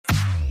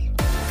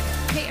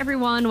Hey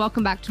everyone,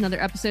 welcome back to another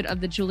episode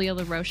of the Julia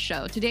La Roche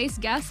Show. Today's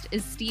guest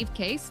is Steve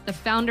Case, the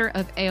founder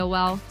of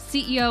AOL,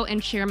 CEO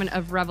and chairman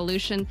of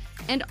Revolution,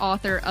 and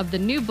author of the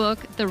new book,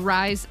 The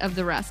Rise of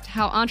the Rest: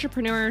 How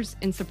Entrepreneurs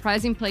in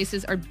Surprising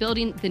Places Are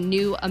Building the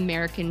New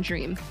American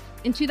Dream.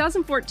 In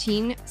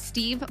 2014,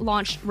 Steve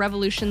launched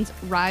Revolution's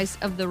Rise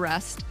of the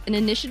Rest, an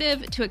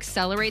initiative to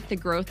accelerate the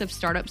growth of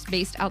startups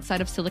based outside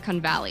of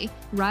Silicon Valley.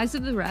 Rise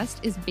of the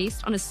Rest is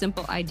based on a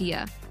simple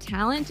idea: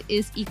 talent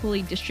is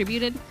equally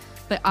distributed,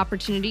 but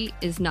opportunity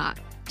is not.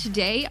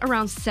 Today,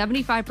 around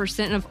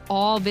 75% of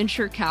all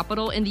venture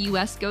capital in the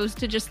U.S. goes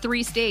to just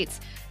 3 states: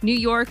 New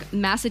York,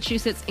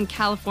 Massachusetts, and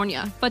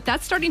California. But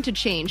that's starting to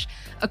change.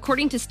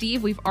 According to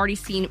Steve, we've already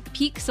seen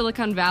peak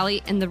Silicon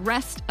Valley, and the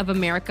rest of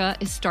America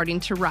is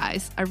starting to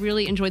rise. I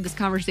really enjoyed this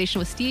conversation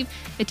with Steve.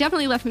 It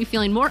definitely left me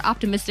feeling more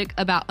optimistic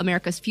about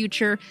America's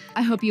future.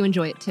 I hope you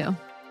enjoy it too.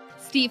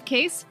 Steve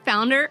Case,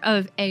 founder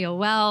of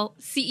AOL,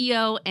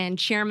 CEO and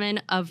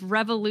chairman of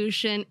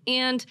Revolution,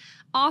 and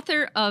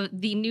author of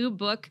the new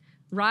book,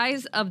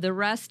 Rise of the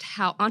Rest: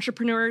 How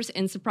Entrepreneurs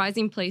in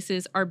Surprising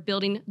Places Are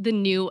Building the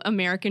New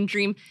American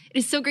Dream. It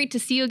is so great to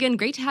see you again.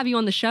 Great to have you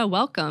on the show.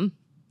 Welcome.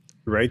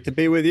 Great to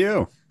be with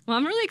you. Well,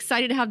 I'm really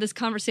excited to have this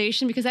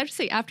conversation because I have to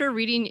say, after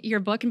reading your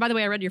book, and by the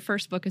way, I read your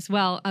first book as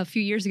well a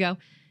few years ago,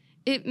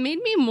 it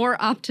made me more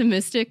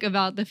optimistic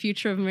about the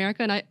future of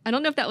America. And I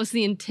don't know if that was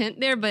the intent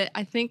there, but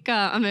I think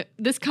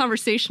this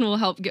conversation will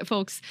help get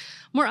folks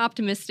more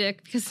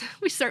optimistic because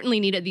we certainly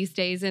need it these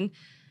days. And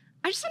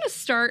I just want to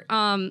start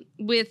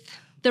with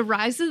the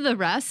Rise of the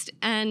Rest.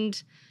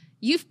 And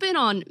you've been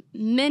on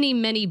many,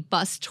 many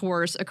bus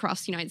tours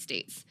across the United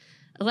States,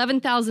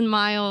 11,000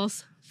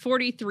 miles,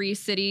 43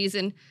 cities.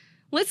 And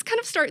let's kind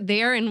of start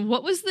there. And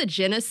what was the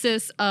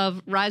genesis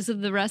of Rise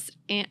of the Rest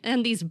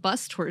and these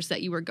bus tours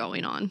that you were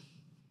going on?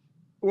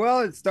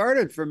 Well, it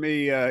started for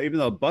me, even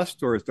though bus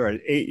tours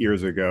started 8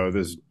 years ago,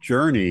 this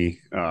journey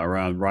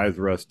around Rise of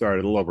the Rest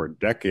started a little over a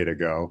decade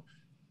ago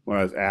when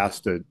I was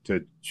asked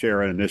to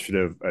chair an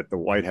initiative at the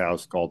White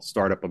House called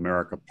Startup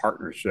America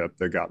Partnership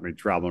that got me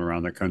traveling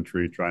around the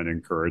country trying to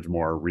encourage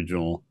more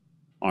regional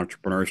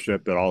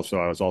entrepreneurship.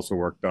 I was also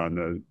worked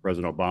on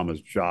President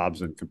Obama's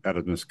Jobs and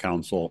Competitiveness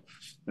Council.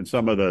 And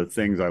some of the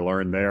things I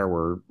learned there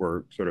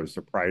were sort of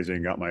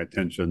surprising, got my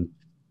attention.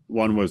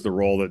 One was the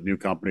role that new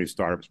companies,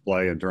 startups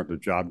play in terms of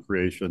job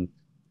creation.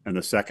 And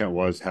the second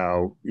was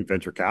how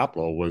venture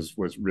capital was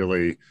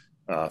really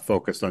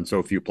focused on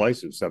so few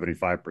places.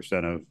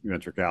 75% of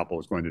venture capital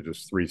is going to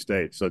just 3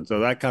 states. And so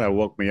that kind of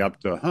woke me up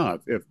to,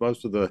 if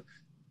most of the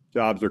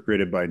jobs are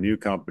created by new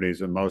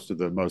companies and most of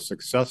the most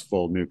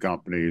successful new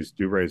companies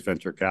do raise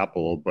venture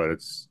capital, but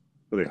it's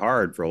really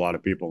hard for a lot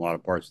of people in a lot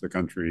of parts of the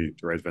country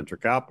to raise venture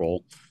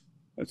capital,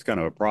 it's kind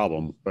of a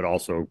problem, but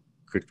also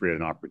could create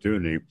an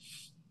opportunity.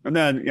 And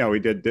then, we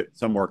did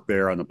some work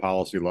there on the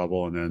policy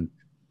level. And then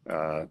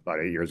about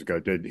 8 years ago,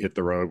 did hit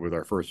the road with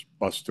our first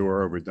bus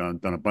tour. We've done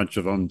a bunch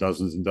of them,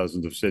 dozens and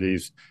dozens of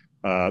cities.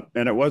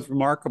 And it was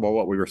remarkable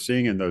what we were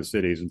seeing in those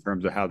cities in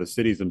terms of how the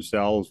cities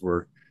themselves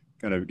were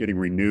kind of getting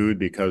renewed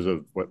because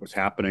of what was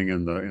happening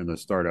in the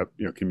startup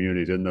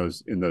communities in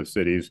those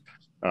cities.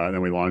 And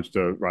then we launched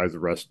a Rise of the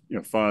Rest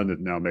fund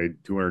and now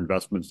made 200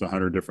 investments to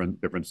 100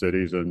 different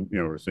cities. And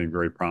we're seeing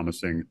very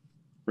promising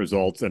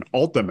results. And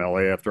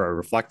ultimately, after I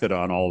reflected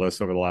on all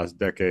this over the last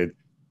decade,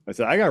 I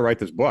said, I got to write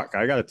this book.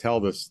 I got to tell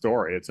this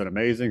story. It's an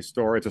amazing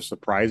story. It's a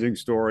surprising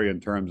story in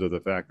terms of the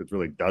fact that it's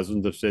really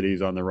dozens of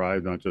cities on the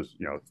rise, not just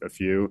a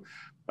few.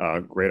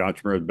 Great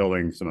entrepreneurs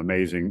building some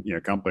amazing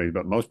companies,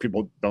 but most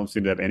people don't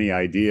seem to have any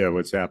idea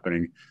what's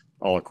happening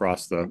all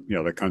across the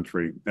the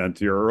country. And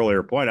to your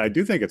earlier point, I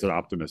do think it's an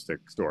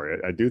optimistic story.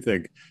 I do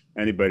think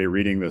anybody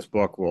reading this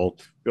book will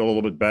feel a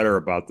little bit better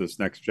about this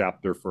next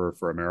chapter for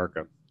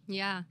America.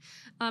 Yeah.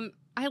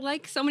 I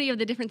like so many of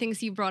the different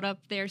things you brought up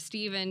there,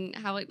 Steve, and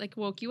how it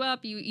woke you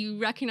up. You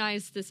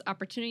recognized this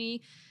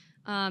opportunity.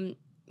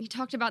 You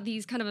talked about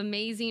these kind of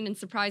amazing and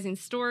surprising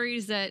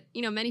stories that,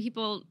 many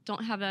people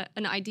don't have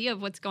an idea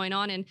of what's going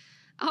on. And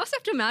I also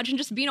have to imagine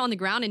just being on the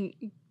ground and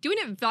doing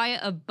it via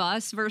a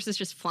bus versus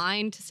just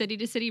flying to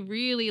city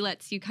really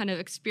lets you kind of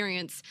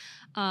experience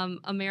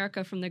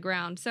America from the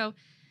ground. So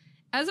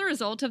as a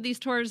result of these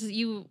tours,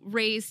 you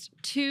raised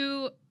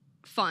 2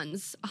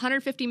 funds,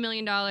 $150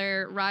 million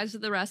Rise of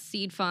the Rest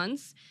seed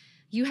funds.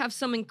 You have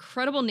some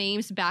incredible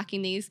names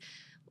backing these.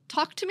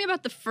 Talk to me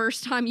about the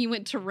first time you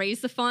went to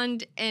raise the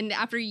fund, and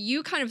after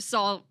you kind of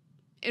saw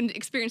and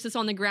experienced this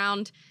on the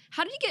ground,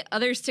 how did you get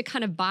others to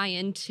kind of buy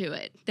into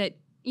it, that,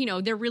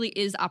 there really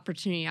is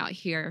opportunity out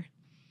here?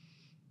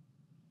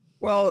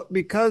 Well,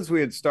 because we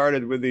had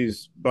started with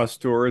these bus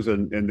tours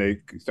and they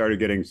started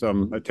getting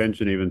some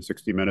attention, even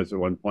 60 Minutes at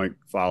one point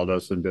followed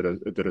us and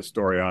did a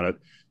story on it.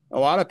 A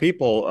lot of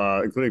people,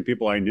 including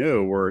people I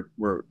knew,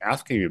 were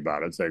asking me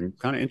about it, saying,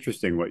 kind of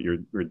interesting what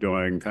you're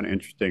doing, kind of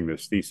interesting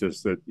this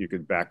thesis that you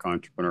could back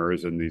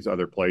entrepreneurs in these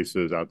other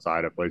places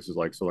outside of places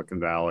like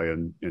Silicon Valley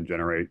and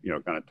generate,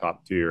 kind of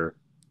top tier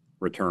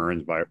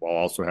returns while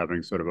also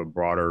having sort of a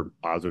broader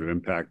positive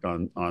impact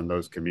on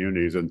those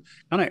communities, and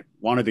kind of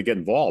wanted to get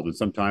involved. And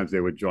sometimes they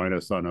would join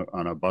us on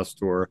a bus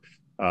tour.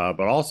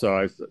 But also,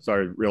 I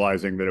started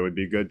realizing that it would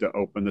be good to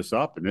open this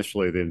up.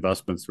 Initially, the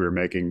investments we were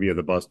making via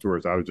the bus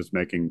tours, I was just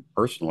making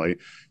personally.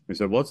 We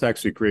said, well, let's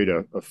actually create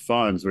a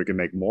fund so we can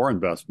make more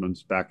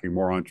investments, backing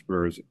more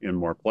entrepreneurs in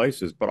more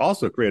places, but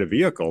also create a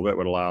vehicle that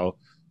would allow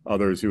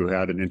others who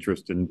had an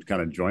interest in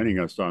kind of joining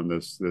us on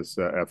this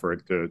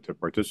effort to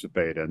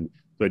participate. And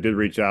so I did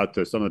reach out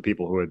to some of the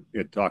people who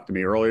had talked to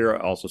me earlier,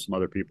 also some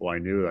other people I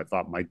knew that I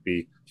thought might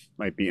be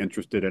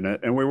interested in it,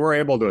 and we were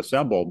able to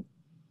assemble,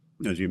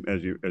 as you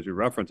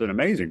referenced, an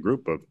amazing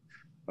group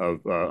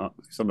of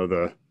some of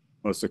the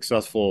most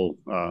successful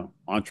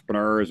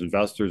entrepreneurs,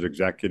 investors,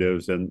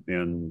 executives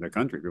in the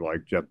country, people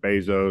like Jeff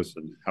Bezos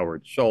and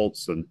Howard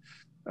Schultz and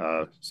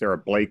Sarah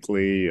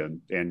Blakely and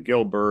Dan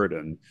Gilbert,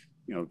 and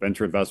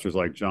venture investors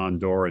like John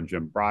Doerr and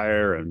Jim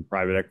Breyer, and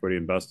private equity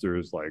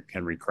investors like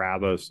Henry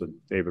Kravis and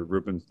David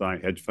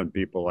Rubenstein, hedge fund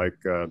people like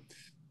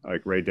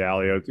Ray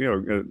Dalio,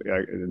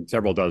 and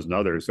several dozen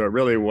others. So it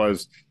really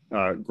was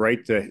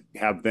great to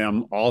have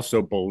them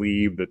also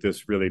believe that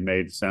this really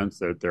made sense,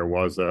 that there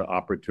was an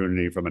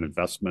opportunity from an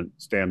investment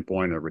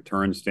standpoint, a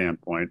return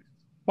standpoint,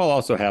 while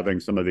also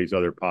having some of these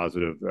other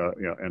positive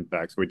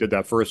impacts. We did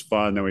that first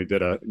fund, then we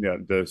did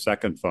the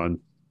second fund.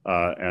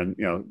 But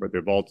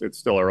it's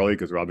still early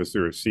because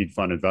we're seed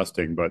fund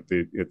investing, but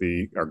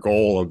our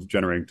goal of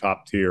generating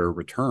top tier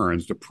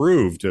returns to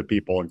prove to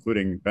people,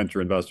 including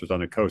venture investors on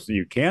the coast, that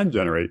you can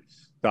generate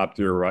top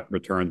tier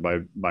returns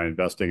by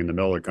investing in the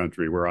middle of the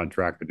country. We're on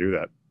track to do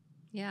that.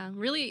 Yeah,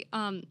 really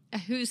a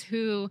who's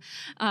who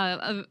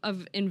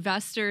of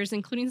investors,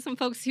 including some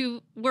folks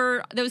who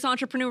were those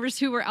entrepreneurs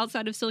who were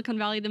outside of Silicon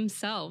Valley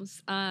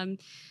themselves. Another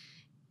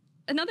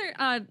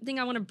thing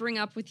I want to bring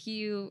up with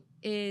you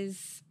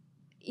is,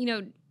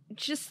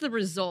 just the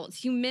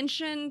results. You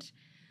mentioned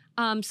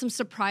some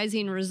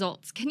surprising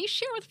results. Can you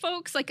share with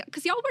folks,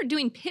 because y'all were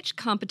doing pitch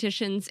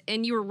competitions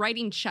and you were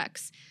writing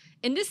checks,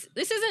 and this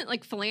isn't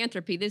like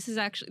philanthropy. This is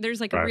actually,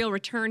 there's like a real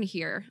return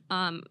here.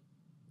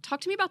 Talk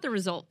to me about the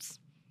results.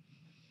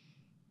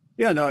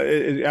 Yeah, no,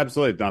 it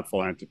absolutely not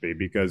philanthropy,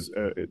 because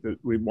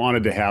we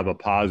wanted to have a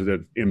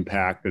positive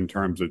impact in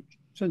terms of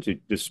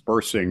essentially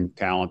dispersing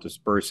talent,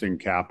 dispersing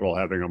capital,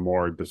 having a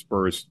more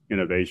dispersed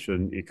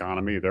innovation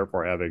economy,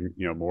 therefore having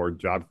more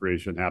job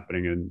creation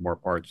happening in more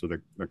parts of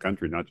the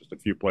country, not just a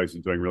few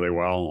places doing really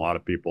well, and a lot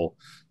of people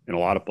in a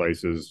lot of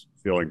places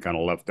feeling kind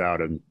of left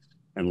out and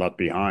left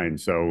behind.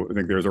 So I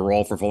think there's a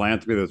role for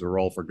philanthropy, there's a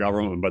role for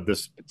government, but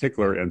this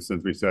particular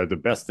instance, we said the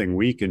best thing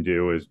we can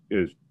do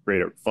is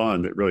create a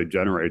fund that really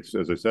generates,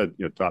 as I said,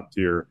 top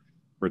tier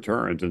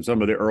returns. And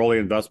some of the early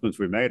investments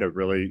we made have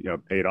really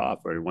paid off.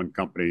 One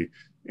company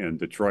in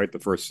Detroit, the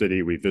first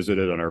city we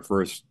visited on our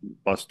first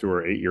bus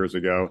tour 8 years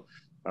ago,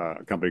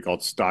 a company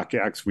called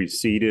StockX, we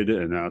seeded,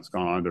 and now it's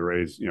gone on to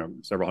raise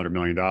several $100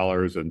 million,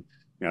 and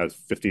it's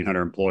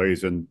 1,500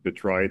 employees in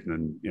Detroit,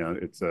 and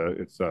it's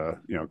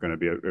going to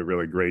be a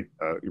really great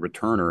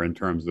returner in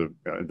terms of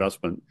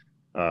investment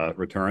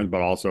returns,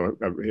 but also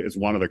is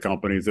one of the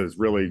companies that is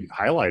really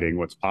highlighting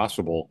what's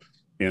possible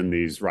in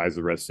these rise of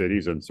the rest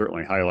cities, and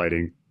certainly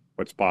highlighting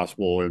what's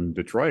possible in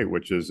Detroit,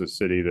 which is a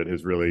city that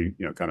has really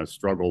kind of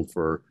struggled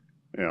for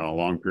a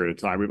long period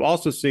of time. We've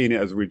also seen,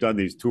 as we've done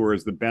these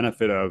tours, the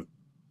benefit of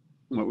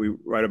what we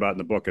write about in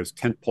the book as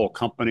tentpole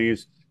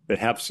companies that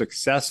have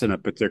success in a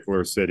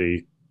particular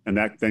city, and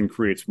that then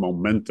creates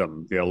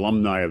momentum. The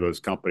alumni of those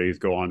companies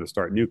go on to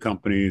start new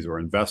companies or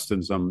invest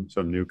in some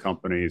new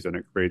companies, and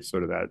it creates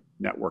sort of that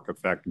network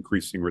effect,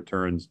 increasing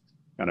returns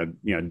kind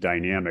of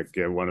dynamic.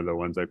 One of the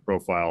ones I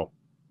profile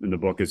in the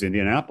book is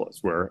Indianapolis,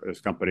 where this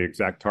company,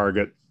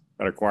 ExactTarget,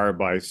 got acquired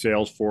by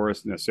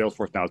Salesforce. And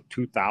Salesforce now has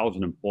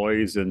 2,000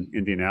 employees in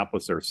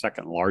Indianapolis, their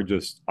second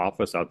largest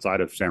office outside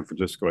of San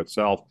Francisco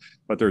itself.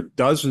 But there are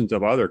dozens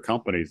of other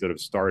companies that have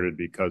started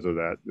because of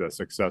the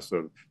success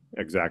of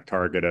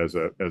ExactTarget as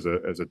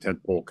a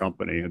tentpole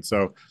company. And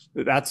so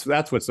that's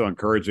what's so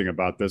encouraging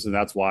about this, and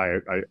that's why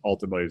I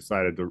ultimately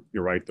decided to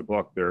write the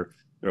book. There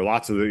are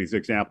lots of these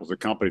examples of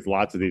companies,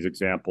 lots of these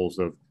examples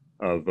of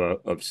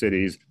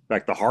cities. In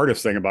fact, the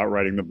hardest thing about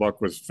writing the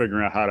book was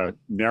figuring out how to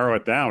narrow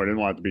it down. We didn't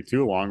want it to be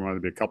too long. We wanted it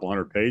to be a couple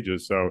hundred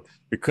pages. So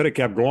we could have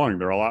kept going.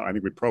 There are a lot. I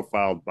think we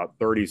profiled about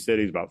 30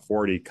 cities, about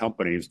 40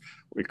 companies.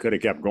 We could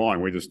have kept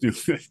going. We just knew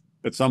that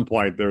at some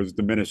point there's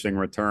diminishing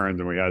returns,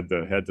 and we had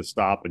to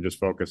stop and just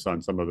focus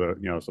on some of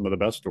the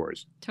best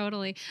stories.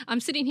 Totally. I'm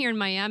sitting here in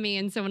Miami,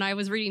 and so when I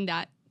was reading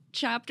that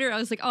chapter, I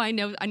was like, oh, I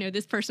know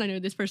this person, I know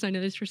this person, I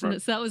know this person.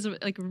 Right. So that was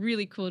like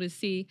really cool to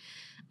see.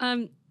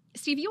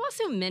 Steve, you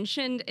also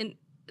mentioned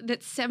that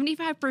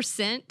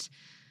 75%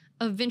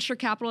 of venture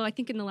capital, I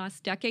think in the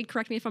last decade,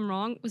 correct me if I'm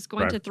wrong, was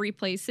going to three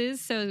places.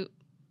 So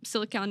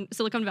Silicon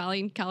Valley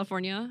in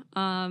California,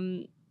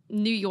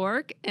 New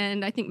York,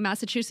 and I think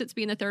Massachusetts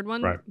being the third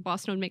one. Right.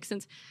 Boston would make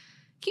sense.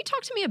 Can you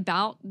talk to me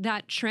about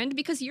that trend?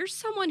 Because you're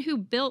someone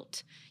who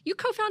you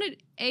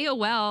co-founded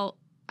AOL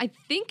I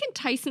think in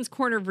Tyson's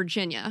Corner,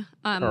 Virginia.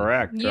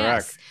 Correct.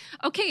 Yes.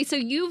 Okay, so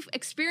you've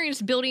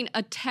experienced building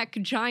a tech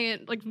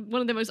giant, like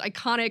one of the most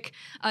iconic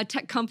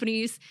tech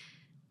companies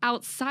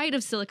outside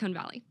of Silicon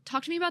Valley.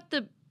 Talk to me about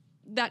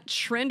that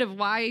trend of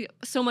why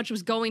so much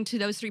was going to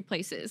those three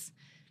places.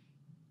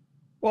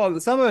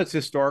 Well, some of it's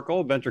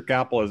historical. Venture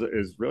capital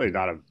is really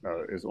not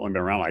it's only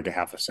been around like a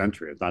half a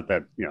century. It's not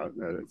that,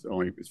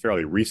 it's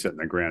fairly recent in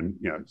the grand,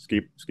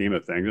 scheme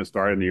of things. It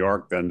started in New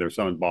York, then there's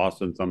some in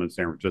Boston, some in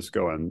San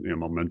Francisco, and,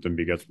 momentum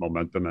begets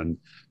momentum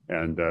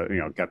and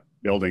kept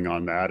building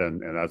on that.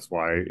 And that's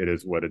why it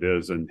is what it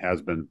is and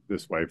has been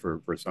this way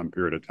for some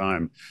period of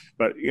time.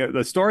 But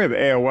the story of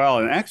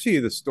AOL, and actually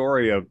the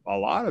story of a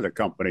lot of the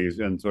companies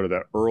in sort of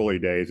the early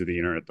days of the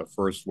internet, the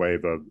first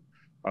wave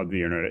of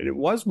the internet, it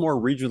was more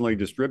regionally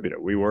distributed.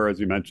 We were, as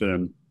you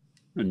mentioned,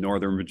 in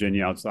Northern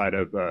Virginia outside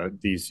of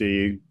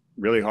DC,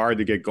 really hard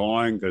to get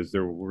going because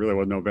there really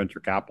was no venture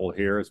capital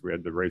here. So we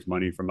had to raise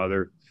money from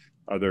other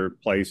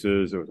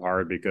places. It was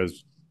hard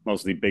because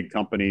mostly big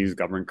companies,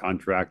 government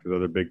contract with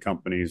other big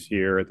companies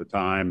here at the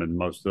time, and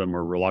most of them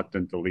were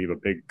reluctant to leave a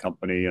big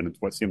company. And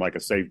it's what seemed like a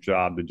safe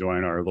job to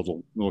join our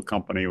little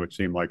company, which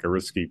seemed like a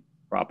risky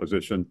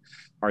proposition,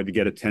 hard to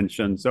get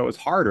attention. So it was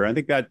harder. I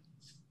think that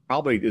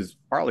probably is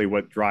partly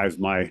what drives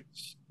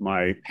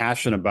my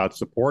passion about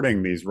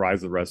supporting these rise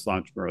of the rest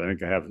entrepreneurs. I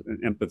think I have an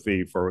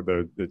empathy for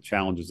the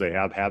challenges they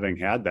have, having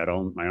had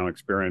my own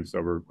experience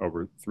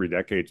over 3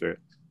 decades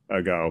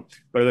ago.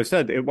 But as I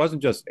said, it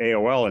wasn't just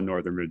AOL in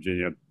Northern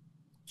Virginia.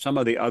 Some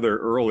of the other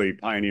early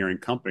pioneering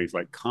companies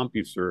like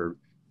CompuServe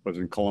was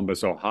in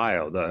Columbus,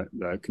 Ohio.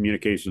 The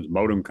communications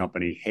modem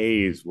company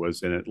Hayes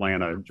was in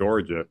Atlanta,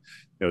 Georgia.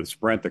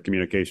 Sprint, the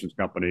communications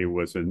company,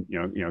 was in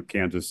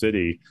Kansas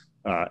City.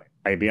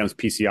 IBM's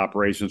PC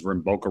operations were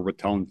in Boca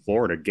Raton,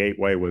 Florida.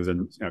 Gateway was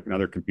in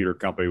another computer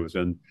company was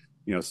in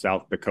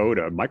South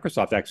Dakota.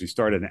 Microsoft actually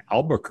started in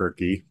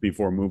Albuquerque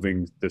before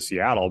moving to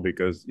Seattle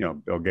because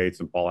Bill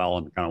Gates and Paul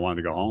Allen kind of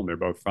wanted to go home. They're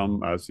both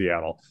from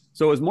Seattle,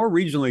 so it was more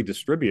regionally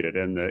distributed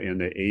in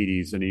the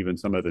 80s and even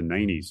some of the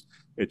 90s.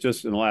 It's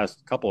just in the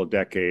last couple of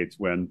decades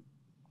when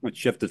it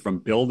shifted from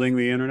building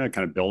the internet,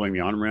 kind of building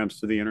the on-ramps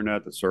to the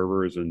internet, the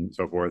servers and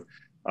so forth,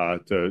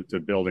 to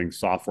building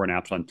software and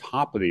apps on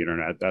top of the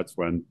internet. That's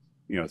when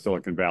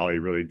Silicon Valley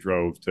really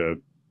drove to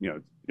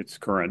its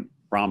current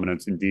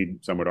prominence,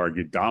 indeed some would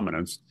argue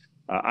dominance.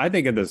 I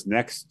think in this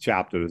next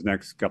chapter, this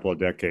next couple of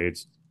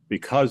decades,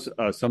 because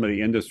some of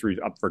the industries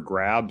up for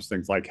grabs,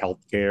 things like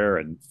healthcare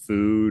and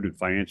food and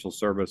financial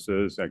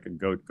services, I can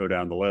go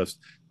down the list.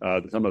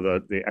 Some of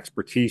the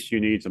expertise you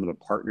need, some of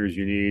the partners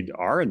you need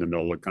are in the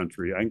middle of the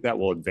country. I think that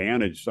will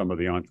advantage some of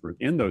the entrepreneurs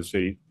in those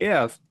cities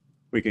if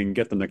we can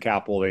get them the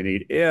capital they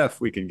need,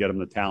 if we can get them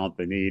the talent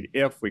they need,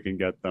 if we can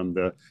get them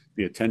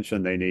the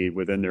attention they need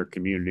within their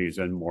communities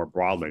and more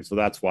broadly. So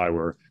that's why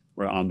we're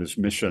on this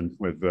mission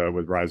with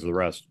Rise of the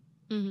Rest.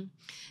 Mm-hmm.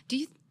 Do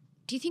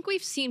you think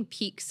we've seen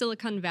peak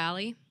Silicon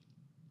Valley?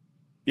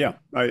 Yeah,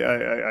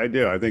 I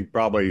do. I think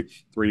probably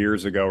 3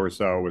 years ago or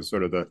so was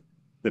sort of the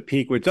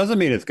peak, which doesn't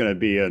mean it's going to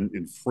be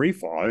in free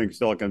fall. I think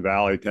Silicon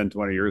Valley 10,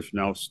 20 years from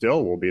now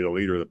still will be the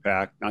leader of the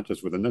pack, not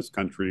just within this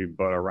country,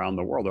 but around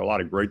the world. There are a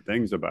lot of great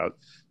things about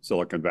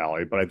Silicon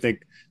Valley, but I think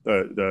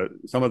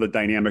some of the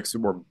dynamics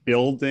that we're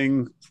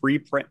building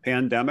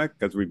pre-pandemic,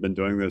 because we've been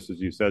doing this,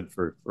 as you said,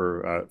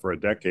 for a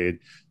decade,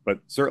 but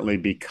certainly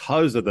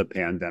because of the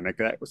pandemic,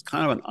 that was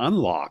kind of an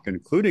unlock,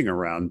 including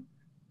around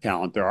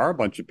talent. There are a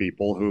bunch of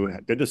people who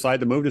did decide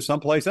to move to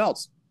someplace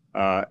else.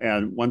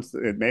 And once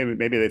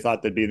maybe they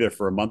thought they'd be there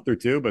for a month or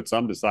two, but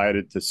some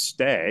decided to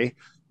stay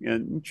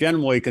and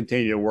generally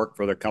continue to work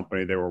for the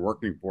company they were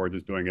working for,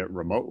 just doing it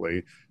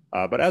remotely.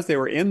 But as they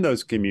were in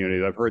those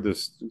communities, I've heard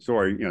this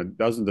story,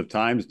 dozens of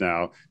times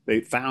now,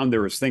 they found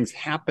there was things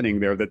happening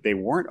there that they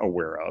weren't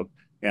aware of.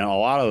 And a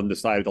lot of them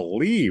decided to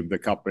leave the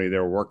company they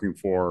were working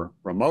for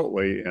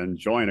remotely and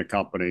join a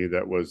company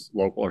that was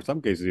local, or in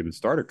some cases even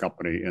start a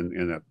company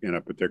in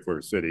a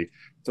particular city.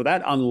 So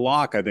that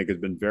unlock, I think, has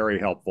been very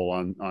helpful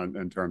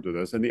in terms of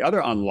this. And the other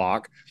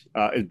unlock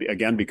is,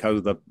 again, because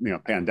of the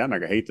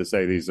pandemic. I hate to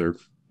say these are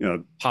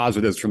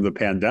positives from the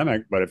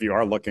pandemic, but if you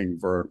are looking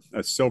for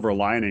a silver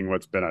lining,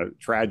 what's been a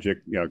tragic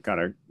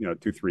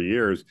 2-3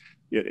 years,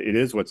 it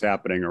is what's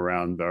happening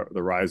around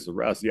the rise of the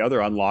rest. The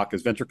other unlock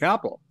is venture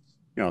capital.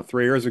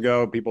 3 years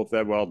ago, people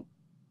said, well,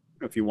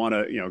 if you want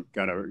to,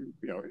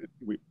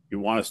 you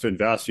want us to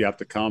invest, you have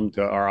to come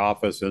to our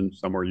office and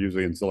somewhere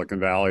usually in Silicon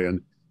Valley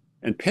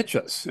and pitch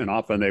us. And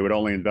often they would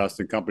only invest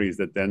in companies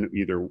that then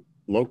either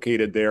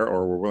located there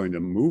or were willing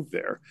to move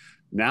there.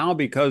 Now,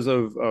 because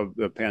of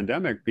the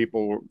pandemic,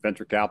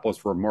 venture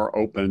capitalists were more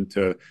open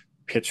to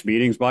pitch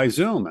meetings by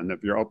Zoom. And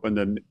if you're open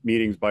to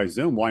meetings by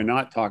Zoom, why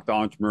not talk to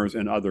entrepreneurs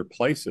in other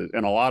places?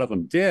 And a lot of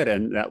them did.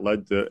 And that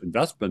led to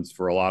investments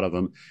for a lot of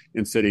them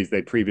in cities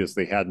they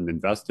previously hadn't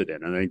invested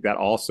in. And I think that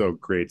also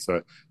creates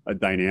a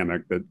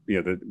dynamic that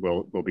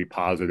will be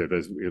positive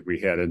as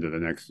we head into the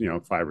next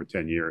 5 or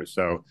 10 years.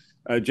 So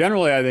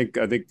Generally,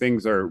 I think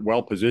things are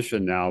well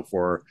positioned now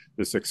for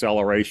this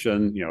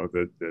acceleration.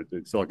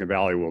 The Silicon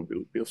Valley will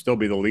still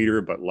be the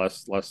leader, but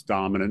less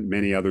dominant.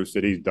 Many other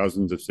cities,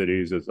 dozens of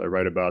cities, as I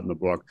write about in the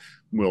book,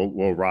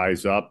 will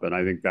rise up, and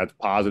I think that's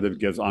positive.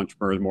 Gives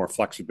entrepreneurs more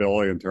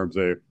flexibility in terms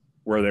of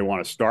where they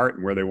want to start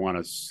and where they want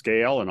to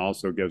scale, and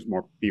also gives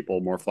more people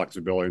more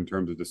flexibility in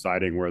terms of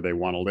deciding where they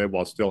want to live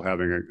while still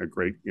having a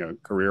great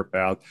career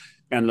path.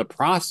 And in the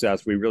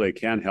process, we really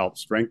can help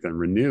strengthen,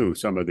 renew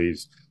some of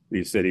these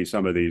cities,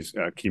 some of these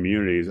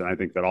communities. And I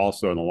think that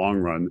also in the long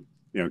run,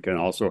 can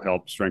also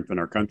help strengthen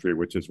our country,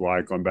 which is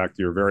why, going back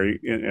to your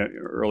very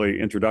early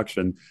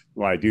introduction,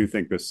 why I do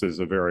think this is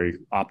a very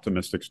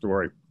optimistic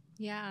story.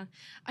 Yeah,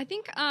 I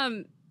think,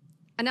 and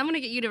I'm going to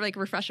get you to like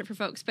refresh it for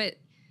folks, but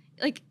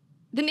like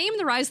the name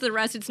The Rise of the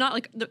Rest, it's not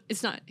like,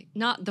 it's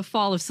not the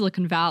fall of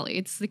Silicon Valley.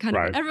 It's the kind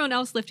of everyone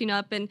else lifting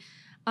up. And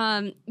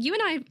you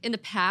and I in the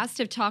past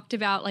have talked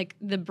about like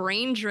the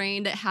brain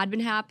drain that had been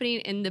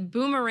happening and the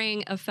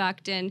boomerang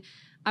effect. And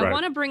I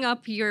want to bring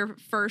up your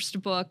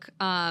first book,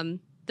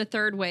 The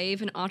Third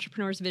Wave, An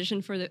Entrepreneur's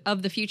Vision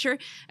of the Future.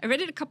 I read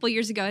it a couple of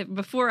years ago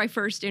before I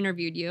first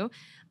interviewed you.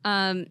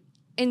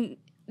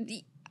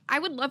 I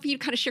would love for you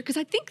to kind of share, because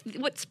I think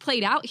what's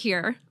played out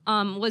here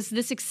was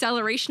this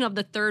acceleration of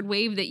the third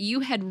wave that you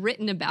had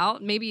written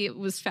about. Maybe it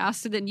was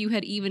faster than you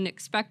had even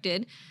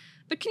expected.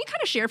 But can you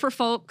kind of share for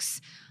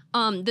folks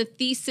the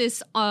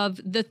thesis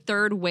of the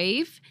third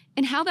wave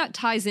and how that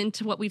ties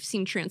into what we've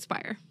seen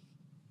transpire?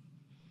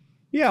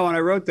 Yeah, when I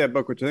wrote that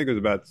book, which I think was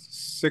about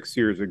 6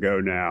 years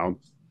ago now,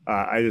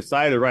 I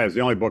decided to write. It was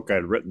the only book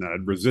I'd written.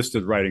 I'd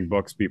resisted writing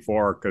books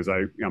before because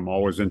I'm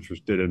always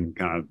interested in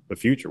kind of the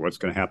future, what's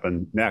going to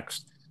happen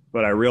next.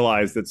 But I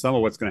realized that some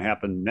of what's going to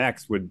happen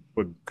next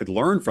could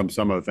learn from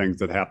some of the things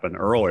that happened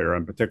earlier,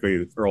 and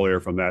particularly earlier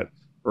from that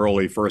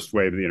early first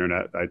wave of the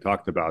internet I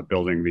talked about,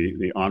 building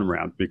the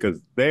on-ramp, because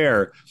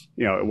there,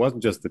 it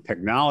wasn't just the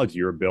technology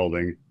you were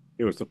building,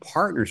 it was the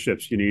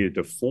partnerships you needed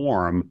to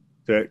form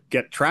to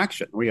get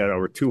traction. We had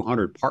over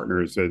 200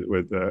 partners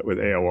with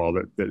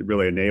AOL that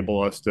really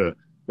enable us to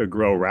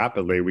grow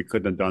rapidly. We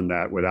couldn't have done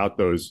that without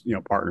those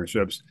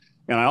partnerships.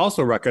 And I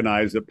also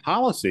recognize that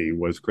policy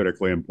was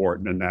critically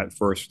important in that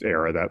first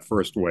era, that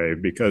first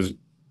wave, because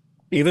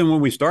even when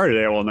we started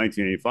AOL in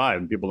 1985,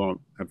 and people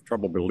don't have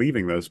trouble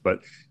believing this, but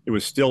it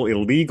was still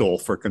illegal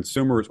for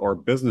consumers or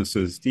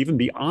businesses to even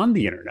be on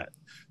the internet,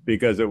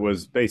 because it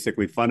was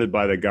basically funded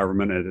by the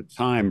government, at the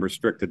time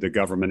restricted to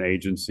government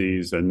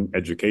agencies and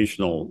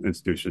educational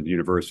institutions,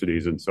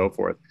 universities, and so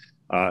forth.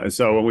 And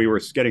so when we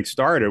were getting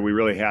started, we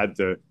really had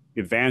to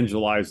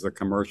evangelize the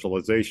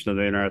commercialization of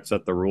the internet,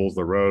 set the rules of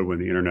the road when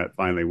the internet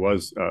finally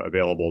was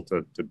available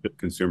to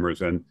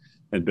consumers and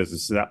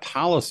businesses. That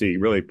policy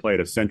really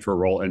played a central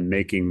role in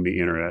making the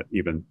internet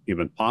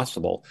even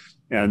possible.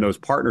 And those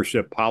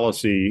partnership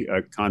policy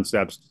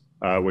concepts,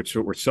 which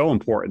were so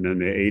important in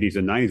the 80s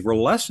and 90s, were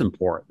less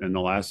important in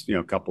the last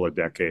couple of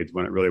decades,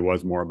 when it really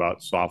was more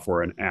about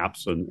software and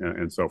apps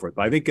and so forth.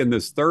 But I think in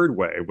this third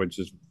wave, which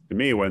is, to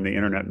me, when the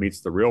internet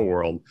meets the real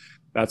world,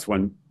 that's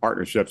when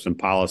partnerships and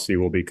policy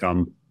will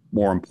become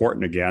more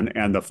important again.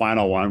 And the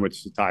final one,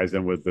 which ties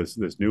in with this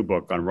new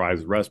book on Rise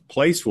of the Rest,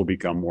 place will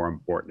become more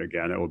important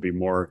again. It will be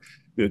more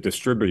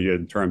distributed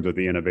in terms of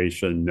the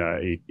innovation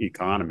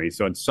economy.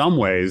 So in some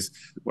ways,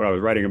 what I was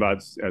writing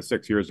about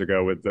 6 years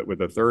ago with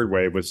the third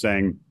wave was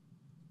saying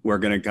we're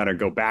going to kind of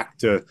go back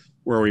to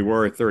where we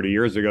were 30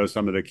 years ago.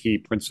 Some of the key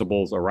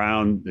principles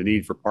around the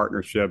need for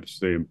partnerships,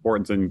 the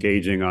importance of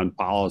engaging on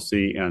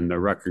policy, and the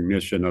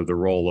recognition of the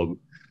role of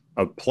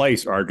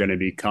place are going to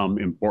become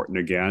important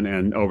again.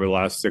 And over the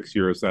last 6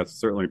 years, that's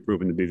certainly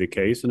proven to be the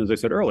case. And as I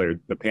said earlier,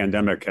 the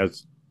pandemic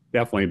has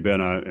definitely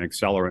been an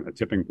accelerant, a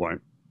tipping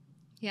point.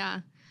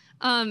 Yeah.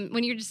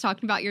 When you're just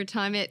talking about your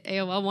time at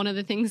AOL, one of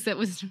the things that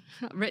was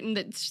written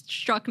that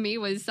struck me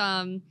was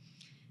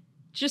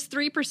just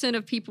 3%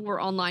 of people were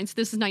online. So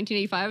this is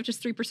 1985.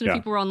 Just 3% of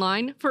people were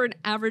online for an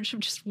average of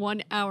just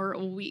 1 hour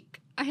a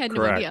week. I had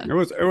no idea. It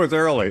was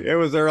early. It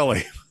was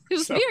early. It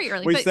was very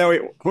early.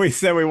 We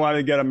said we wanted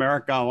to get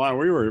America online.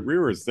 We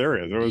were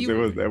serious.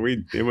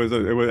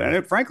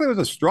 Frankly, it was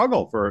a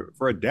struggle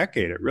for a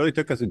decade. It really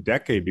took us a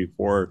decade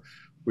before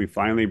we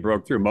finally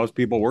broke through. Most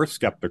people were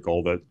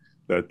skeptical that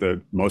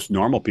the most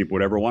normal people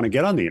would ever want to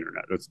get on the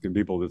internet. It's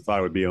people that thought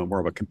it would be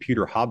more of a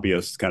computer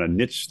hobbyist kind of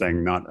niche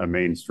thing, not a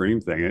mainstream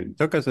thing. It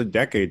took us a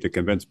decade to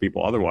convince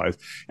people otherwise.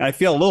 And I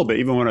feel a little bit,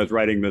 even when I was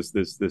writing this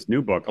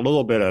new book, a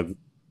little bit of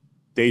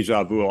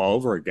deja vu all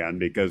over again,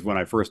 because when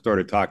I first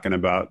started talking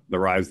about the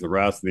rise of the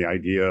rest, the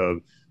idea of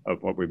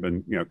what we've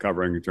been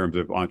covering in terms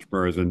of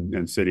entrepreneurs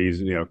and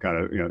cities,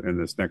 in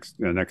this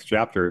next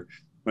chapter,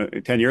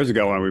 10 years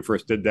ago when we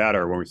first did that,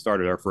 or when we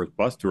started our first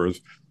bus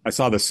tours, I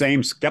saw the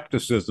same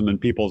skepticism in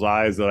people's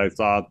eyes that I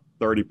saw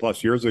 30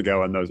 plus years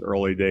ago in those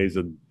early days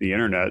of the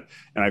internet.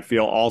 And I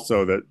feel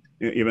also that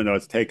even though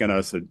it's taken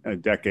us a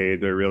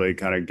decade to really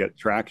kind of get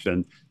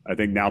traction, I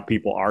think now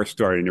people are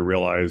starting to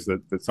realize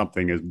that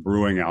something is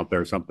brewing out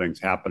there, something's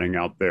happening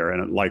out there,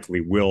 and it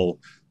likely will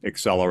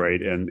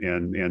accelerate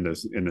in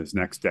this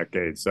next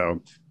decade.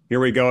 So here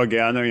we go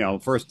again.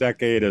 First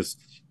decade is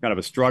kind of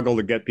a struggle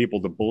to get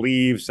people to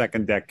believe.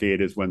 Second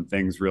decade is when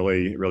things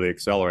really, really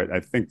accelerate.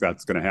 I think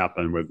that's going to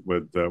happen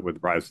with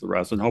Rise of the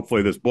Rest, and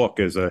hopefully this book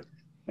is a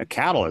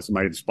catalyst. It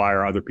might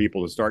inspire other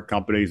people to start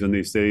companies in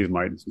these cities,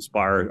 might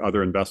inspire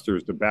other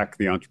investors to back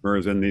the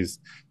entrepreneurs in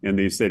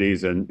these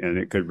cities, and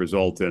it could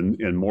result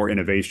in more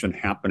innovation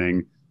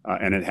happening.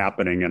 And it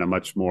happening in a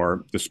much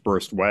more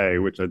dispersed way,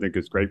 which I think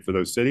is great for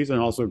those cities and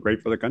also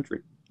great for the country.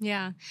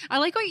 Yeah. I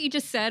like what you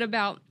just said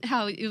about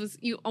how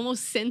you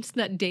almost sensed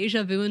that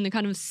deja vu and the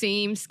kind of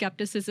same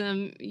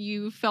skepticism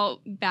you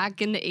felt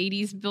back in the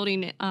 80s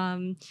building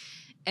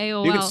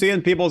AOL. You can see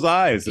in people's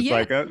eyes. It's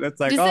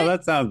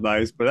that sounds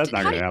nice, but that's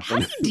not going to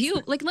happen. How do you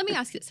deal? Let me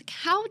ask you this.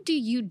 How do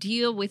you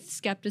deal with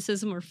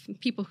skepticism or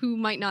people who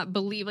might not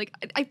believe?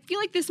 I feel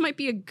like this might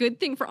be a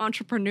good thing for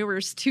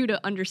entrepreneurs too, to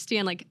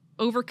understand,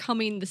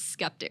 overcoming the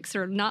skeptics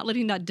or not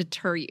letting that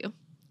deter you.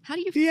 How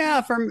do you feel?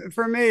 Yeah,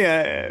 for me,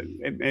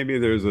 maybe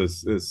there's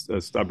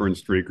a stubborn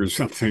streak or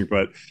something,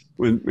 but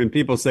when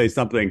people say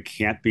something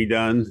can't be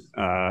done,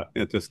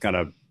 it just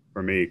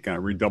for me,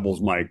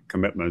 redoubles my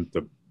commitment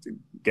to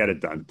get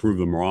it done, prove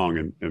them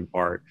wrong in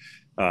part.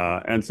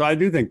 And so I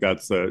do think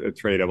that's a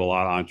trait of a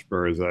lot of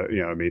entrepreneurs.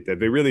 That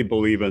they really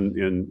believe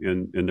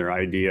in their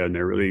idea, and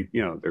they're really,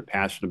 they're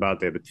passionate about it.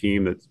 They have a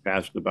team that's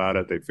passionate about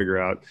it. They figure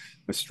out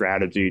a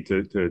strategy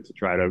to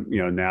try to,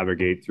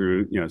 navigate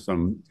through,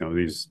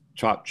 these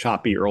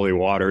choppy early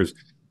waters.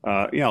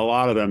 A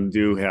lot of them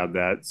do have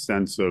that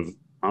sense of,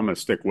 I'm going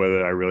to stick with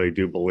it. I really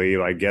do believe.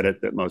 I get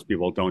it that most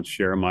people don't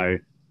share my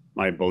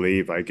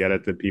belief. I get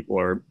it that people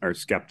are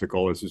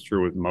skeptical. This is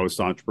true with most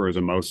entrepreneurs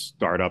and most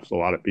startups. A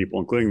lot of people,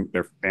 including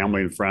their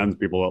family and friends,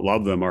 people that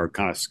love them, are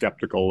kind of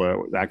skeptical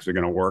that it's actually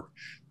going to work.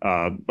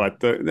 But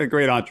the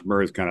great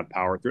entrepreneurs kind of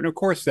power through. And of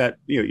course, that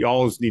you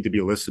always need to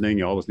be listening.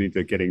 You always need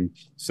to getting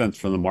sense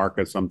from the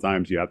market.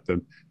 Sometimes you have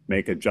to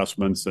make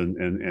adjustments,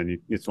 and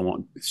you don't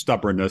want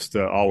stubbornness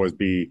to always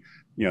be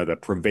the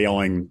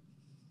prevailing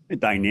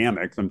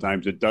dynamic.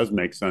 Sometimes it does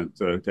make sense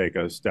to take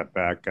a step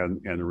back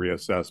and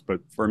reassess.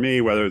 But for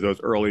me, whether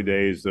those early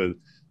days with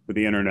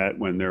the internet,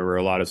 when there were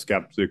a lot of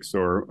skeptics,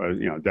 or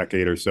a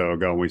decade or so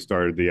ago when we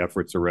started the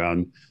efforts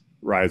around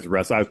Rise of the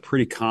Rest, I was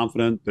pretty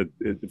confident that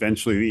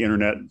eventually the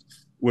internet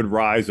would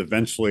rise.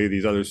 Eventually,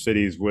 these other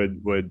cities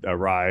would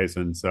arise,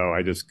 and so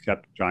I just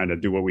kept trying to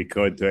do what we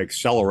could to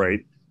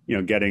accelerate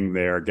getting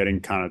there,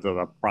 getting kind of to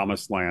the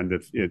promised land,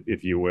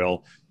 if you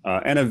will.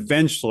 And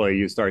eventually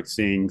you start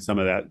seeing some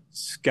of that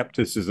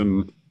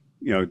skepticism,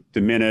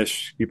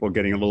 diminish, people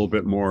getting a little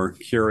bit more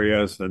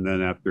curious. And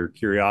then after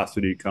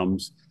curiosity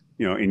comes,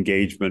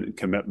 engagement and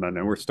commitment.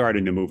 And we're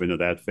starting to move into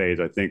that phase,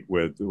 I think,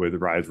 with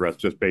Rise Rest,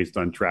 just based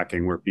on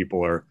tracking where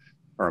people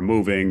are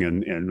moving,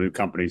 and new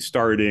companies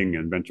starting,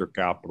 and venture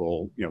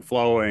capital,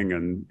 flowing,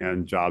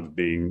 and jobs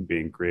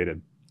being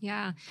created.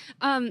 Yeah.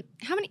 How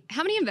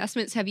many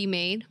investments have you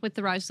made with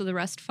the Rise of the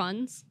Rest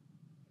funds?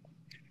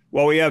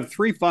 Well, we have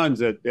three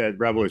funds at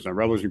Revolution: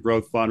 Revolution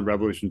Growth Fund,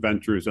 Revolution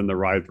Ventures, and the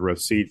Rise of the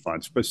Rest Seed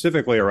Fund.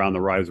 Specifically around the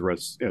Rise of the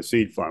Rest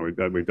Seed Fund,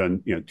 we've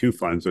done two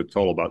funds that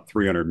total about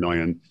 $300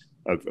 million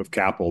of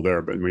capital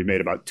there, but we made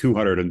about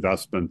 200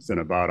 investments in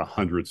about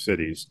 100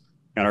 cities.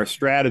 And our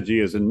strategy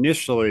is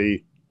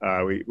initially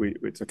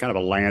it's a kind of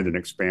a land and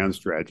expand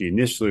strategy.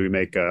 Initially, we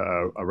make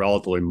a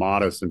relatively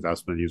modest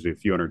investment, usually a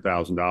few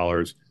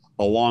 $100,000,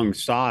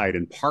 alongside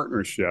in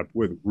partnership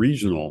with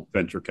regional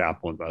venture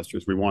capital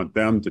investors. We want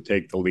them to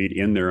take the lead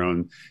in their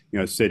own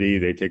city.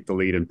 They take the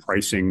lead in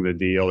pricing the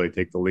deal. They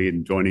take the lead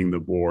in joining the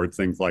board,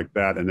 things like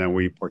that. And then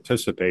we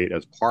participate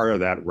as part of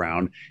that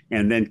round,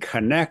 and then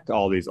connect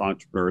all these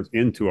entrepreneurs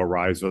into a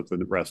Rise of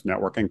the Rest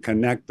network, and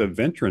connect the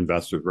venture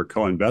investors we're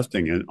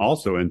co-investing in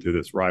also into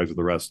this Rise of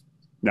the Rest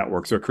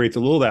network. So it creates a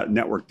little of that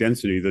network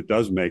density that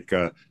does make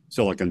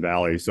Silicon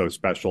Valley so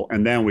special.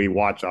 And then we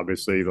watch,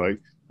 obviously,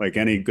 like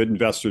any good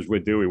investors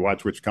would do, we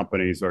watch which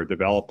companies are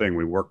developing.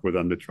 We work with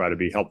them to try to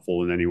be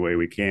helpful in any way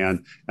we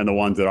can. And the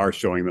ones that are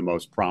showing the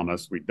most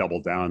promise, we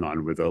double down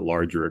on with a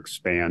larger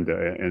expand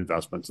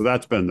investment. So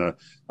that's been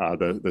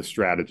the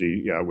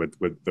strategy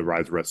with the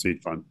Rise of Rest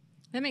Seed Fund.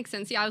 That makes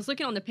sense. Yeah, I was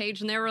looking on the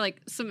page, and there were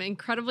some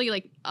incredibly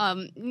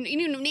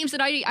names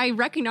that I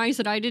recognized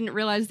that I didn't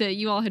realize that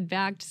you all had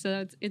backed.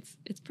 So it's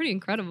pretty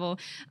incredible.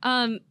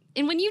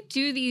 And when you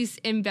do these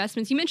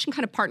investments, you mentioned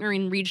kind of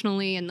partnering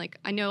regionally, and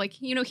I know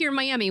here in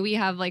Miami we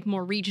have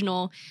more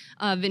regional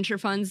venture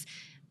funds.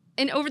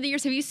 And over the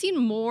years, have you seen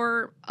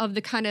more of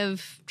the kind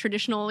of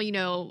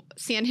traditional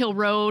Sand Hill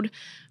Road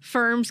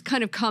firms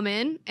kind of come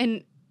in,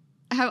 and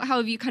how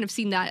have you kind of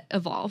seen that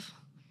evolve?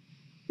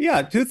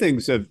 Yeah, two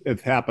things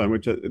have happened,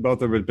 which both of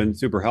them have been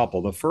super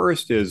helpful. The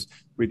first is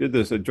we did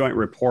a joint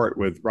report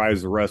with Rise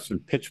of the Rest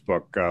and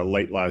PitchBook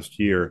late last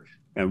year.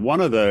 And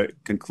one of the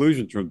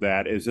conclusions from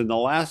that is in the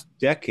last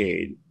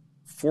decade,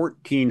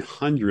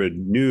 1,400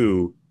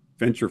 new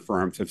venture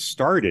firms have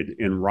started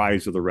in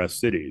rise of the rest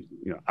cities,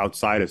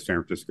 outside of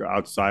San Francisco,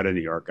 outside of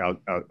New York,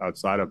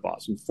 outside of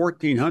Boston,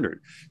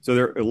 1,400. So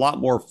there are a lot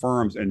more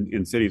firms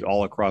in cities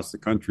all across the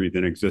country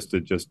than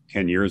existed just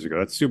 10 years ago.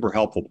 That's super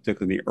helpful,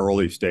 particularly in the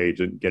early stage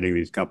in getting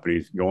these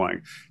companies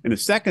going. And the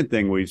second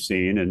thing we've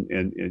seen,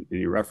 and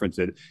you reference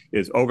it,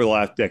 is over the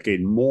last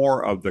decade,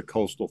 more of the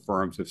coastal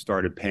firms have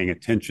started paying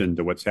attention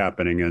to what's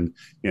happening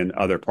in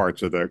other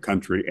parts of the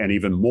country, and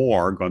even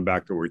more, going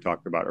back to what we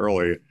talked about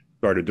earlier,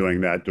 started doing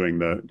that during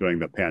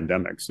the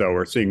pandemic. So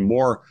we're seeing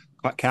more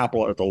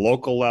capital at the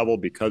local level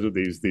because of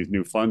these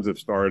new funds have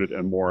started,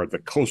 and more of the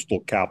coastal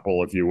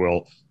capital, if you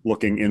will,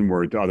 looking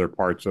inward to other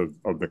parts of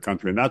the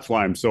country. And that's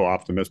why I'm so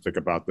optimistic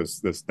about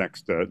this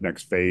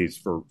next phase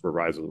for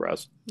Rise of the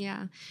Rest.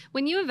 Yeah.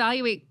 When you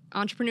evaluate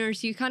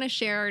entrepreneurs, you kind of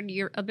shared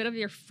a bit of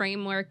your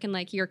framework and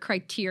like your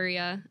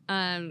criteria.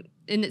 And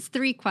it's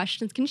 3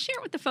 questions. Can you share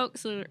it with the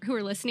folks who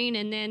are listening?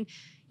 And then,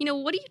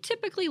 what do you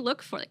typically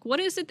look for? Like, what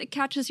is it that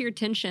catches your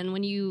attention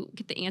when you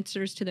get the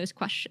answers to those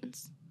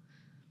questions?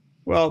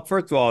 Well,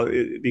 first of all,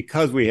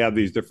 because we have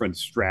these different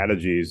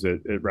strategies at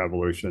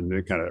Revolution,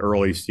 the kind of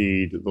early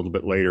seed, a little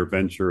bit later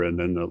venture, and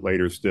then the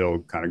later still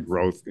kind of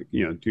growth,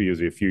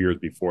 usually a few years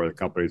before the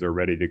companies are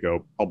ready to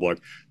go public.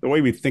 The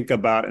way we think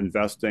about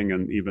investing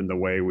and even the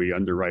way we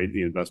underwrite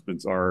the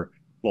investments are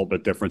a little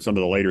bit different. Some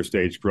of the later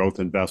stage growth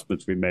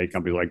investments we make,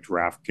 companies like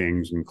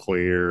DraftKings and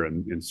Clear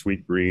and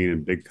Sweet Green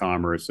and Big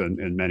Commerce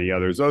and many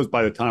others, those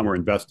by the time we're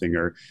investing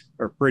are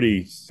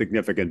pretty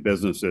significant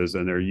businesses,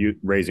 and they're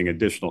raising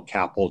additional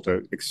capital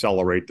to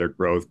accelerate their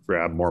growth,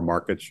 grab more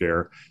market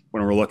share.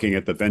 When we're looking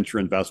at the venture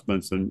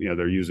investments, and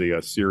they're usually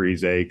a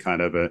Series A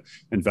kind of a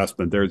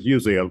investment, there's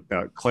usually a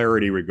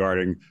clarity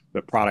regarding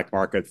the product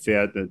market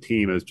fit. The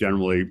team is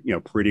generally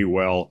pretty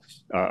well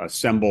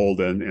assembled,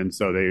 and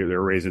so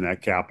they're raising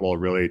that capital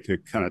really to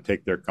kind of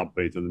take their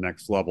company to the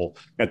next level.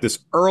 At this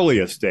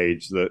earliest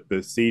stage,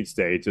 the seed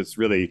stage, it's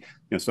really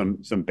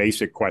some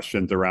basic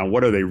questions around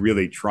what are they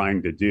really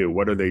trying to do?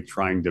 What are they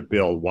trying to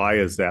build? Why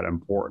is that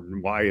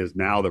important? Why is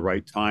now the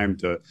right time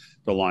to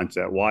launch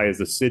that? Why is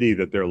the city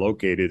that they're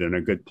located in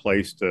a good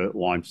place to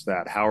launch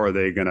that? How are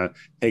they going to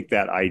take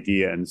that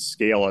idea and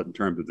scale it in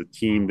terms of the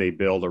team they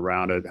build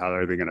around it? How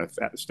are they going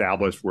to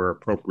establish where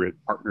appropriate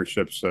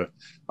partnerships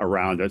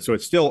around it? So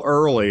it's still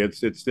early.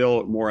 It's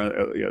still more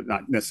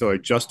not necessarily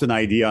just an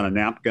idea on a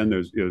napkin.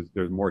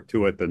 There's more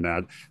to it than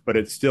that, but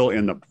it's still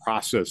in the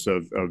process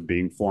of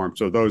being formed.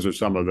 So those are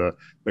some of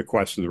the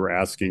questions we're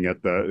asking at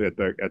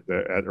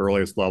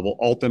earliest level.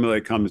 Ultimately,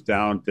 it comes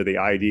down to the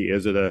idea.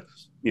 Is it a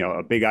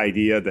big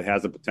idea that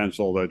has the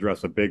potential to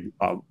address a big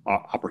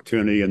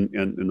opportunity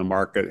in the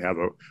market?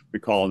 We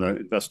call in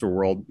the investor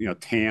world,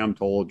 TAM,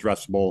 total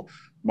addressable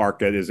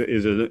market. Is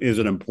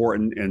it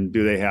important? And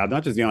do they have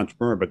not just the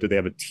entrepreneur, but do they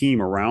have a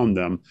team around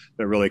them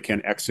that really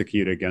can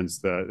execute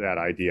against that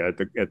idea?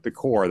 At the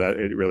core, that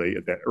it really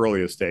at that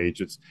earliest stage,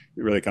 it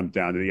really comes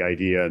down to the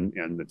idea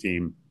and the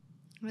team.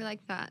 I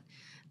like that.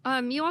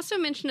 You also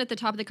mentioned at the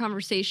top of the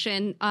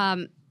conversation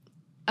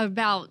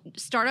about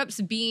startups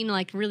being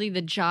like really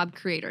the job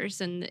creators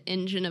and the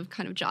engine of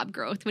kind of job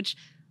growth, which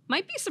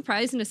might be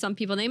surprising to some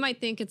people. They might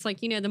think it's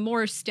like, the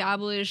more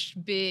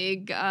established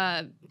big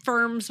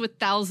firms with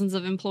thousands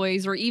of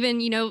employees, or even,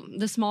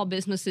 the small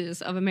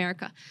businesses of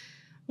America.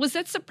 Was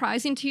that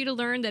surprising to you to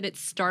learn that it's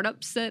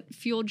startups that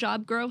fuel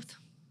job growth?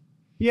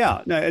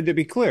 Yeah, now, and to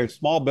be clear,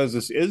 small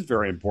business is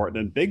very important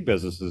and big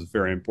business is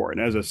very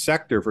important. As a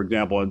sector, for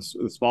example,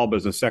 the small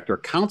business sector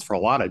accounts for a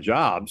lot of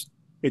jobs.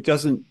 It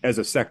doesn't, as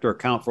a sector,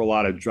 account for a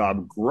lot of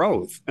job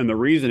growth. And the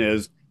reason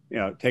is,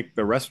 take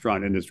the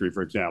restaurant industry,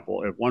 for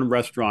example. If one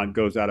restaurant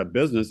goes out of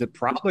business, it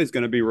probably is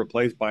going to be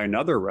replaced by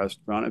another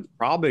restaurant. It's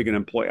probably going to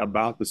employ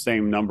about the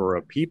same number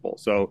of people.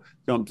 So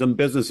some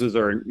businesses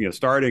are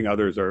starting,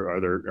 others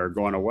are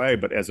going away.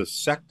 But as a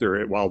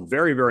sector, while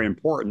very, very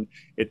important,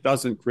 it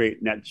doesn't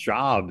create net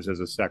jobs as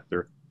a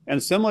sector.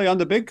 And similarly on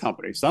the big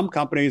companies, some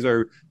companies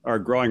are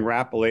growing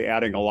rapidly,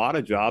 adding a lot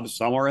of jobs.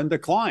 Some are in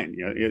decline.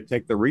 You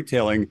take the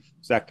retailing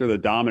sector, the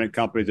dominant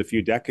companies a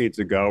few decades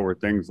ago were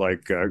things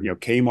like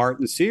Kmart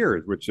and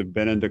Sears, which have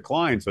been in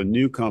decline. So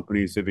new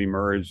companies have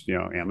emerged,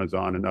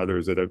 Amazon and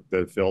others that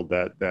have filled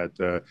that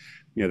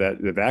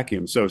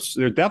vacuum. So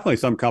there are definitely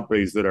some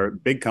companies that are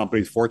big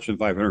companies, Fortune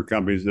 500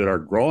 companies that are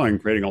growing,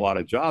 creating a lot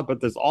of jobs, but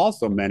there's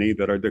also many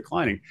that are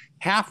declining.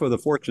 Half of the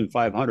Fortune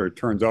 500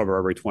 turns over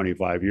every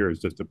 25 years,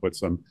 just to put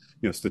some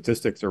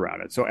statistics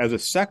around it. So as a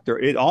sector,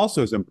 it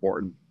also is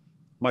important.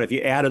 But if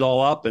you add it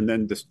all up and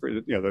then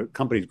the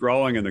company's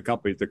growing and the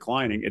company's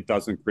declining, it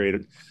doesn't create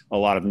a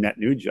lot of net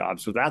new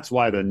jobs. So that's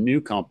why the new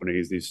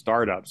companies, these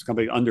startups,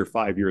 companies under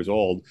 5 years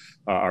old,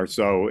 are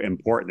so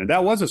important. And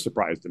that was a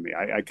surprise to me.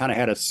 I kind of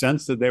had a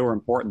sense that they were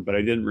important, but I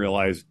didn't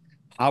realize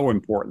how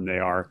important they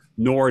are,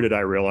 nor did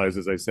I realize,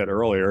 as I said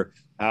earlier,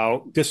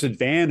 how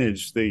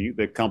disadvantaged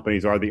the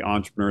companies are, the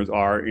entrepreneurs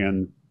are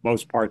in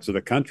most parts of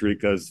the country,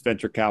 because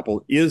venture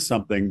capital is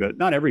something that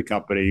not every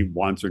company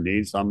wants or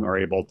needs. Some are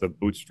able to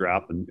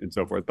bootstrap and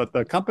so forth. But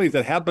the companies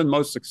that have been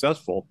most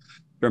successful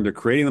terms of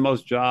creating the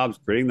most jobs,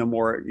 creating the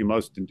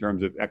most in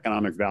terms of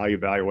economic value,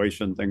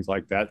 valuation, things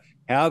like that,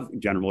 have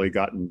generally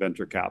gotten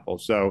venture capital.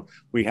 So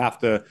we have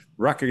to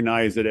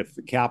recognize that if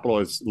the capital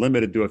is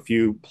limited to a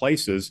few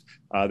places,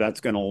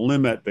 that's going to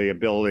limit the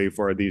ability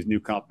for these new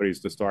companies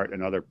to start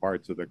in other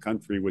parts of the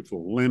country, which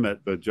will limit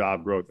the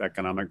job growth,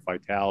 economic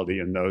vitality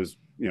in those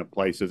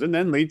places, and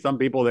then lead some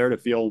people there to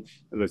feel,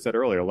 as I said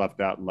earlier, left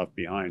out and left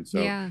behind.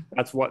 So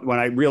that's when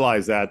I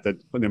realized that the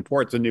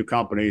importance of new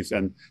companies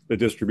and the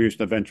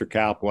distribution of venture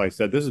capital, I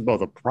said, this is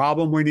both a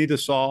problem we need to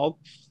solve,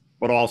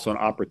 but also an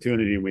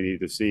opportunity we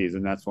need to seize.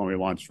 And that's when we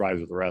launched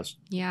Rise of the Rest.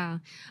 Yeah.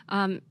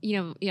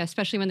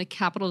 Especially when the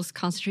capital is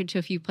concentrated to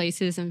a few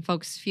places and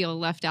folks feel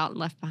left out and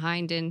left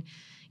behind. And,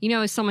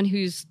 as someone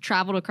who's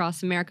traveled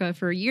across America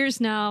for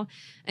years now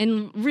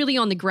and really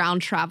on the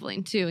ground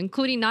traveling too,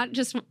 including not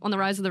just on the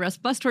Rise of the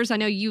Rest bus tours. I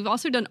know you've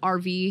also done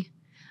RV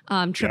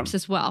trips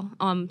as well.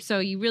 So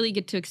you really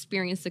get to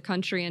experience the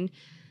country. And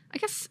I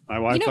guess my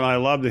wife and I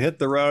love to hit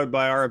the road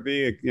by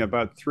RV.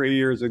 About 3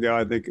 years ago,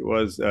 I think it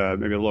was,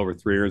 maybe a little over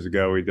 3 years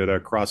ago, we did a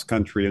cross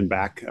country and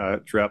back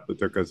trip that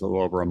took us a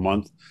little over a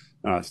month,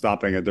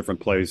 stopping at a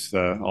different place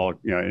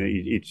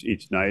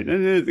each night.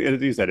 And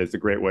as you said, it's a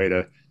great way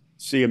to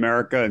see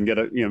America and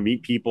get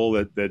meet people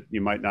that you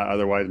might not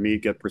otherwise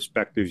meet, get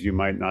perspectives you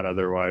might not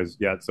otherwise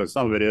get. So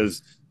some of it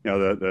is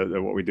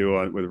the what we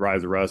do with Rise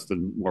of the Rest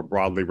and more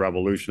broadly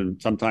Revolution,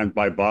 sometimes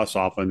by bus,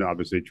 often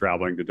obviously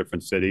traveling to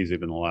different cities,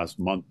 even the last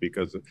month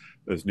because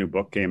this new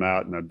book came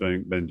out and I've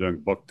been doing a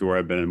book tour.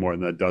 I've been in more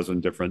than a dozen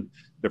different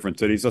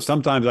cities. So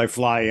sometimes I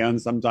fly in,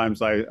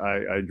 sometimes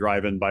I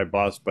drive in by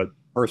bus, but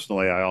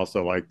personally, I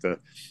also like to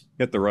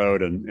hit the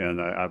road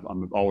and I've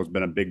always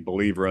been a big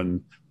believer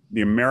in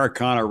the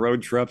Americana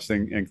road trips,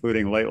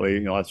 including lately,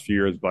 the last few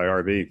years by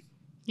RV.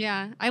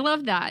 Yeah, I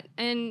love that.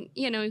 And,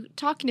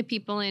 talking to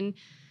people and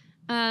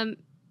I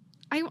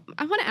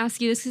want to ask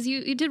you this because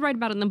you did write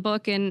about it in the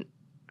book. And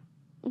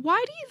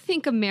why do you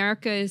think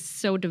America is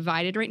so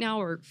divided right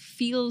now or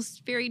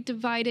feels very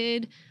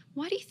divided?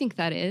 Why do you think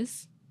that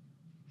is?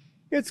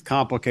 It's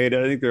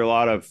complicated. I think there are a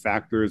lot of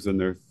factors and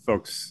there are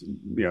folks,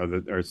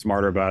 that are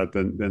smarter about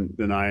it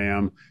than I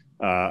am.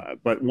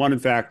 But one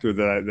factor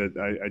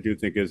that I do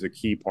think is a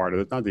key part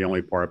of it, not the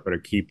only part, but a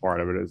key part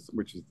of it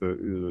which is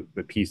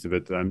the piece of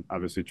it that I'm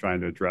obviously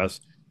trying to address,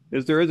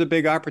 is there is a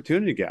big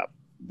opportunity gap.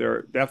 There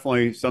are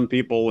definitely some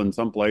people in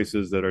some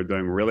places that are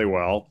doing really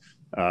well,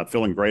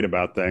 feeling great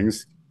about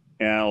things.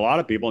 And a lot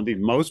of people,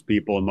 indeed most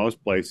people in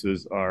most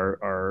places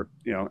are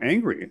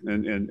angry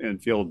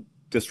and feel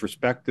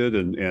disrespected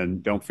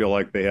and don't feel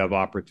like they have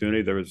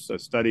opportunity. There was a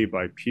study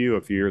by Pew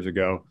a few years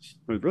ago.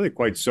 It was really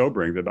quite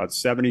sobering that about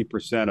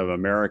 70% of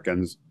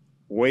Americans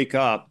wake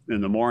up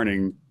in the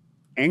morning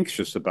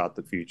anxious about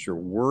the future,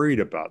 worried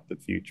about the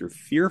future,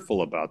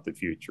 fearful about the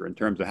future in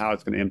terms of how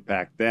it's going to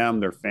impact them,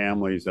 their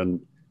families, and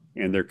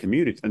their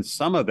communities. And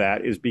some of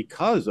that is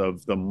because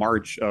of the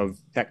march of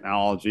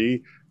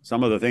technology.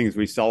 Some of the things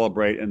we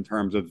celebrate in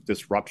terms of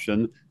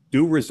disruption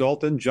do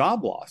result in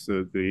job loss.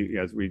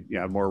 As we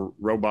have more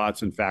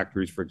robots in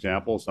factories, for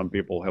example, some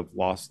people have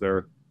lost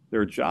their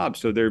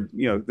jobs. So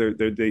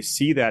they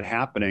see that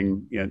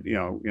happening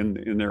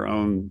in their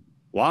own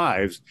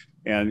lives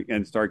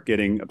and start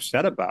getting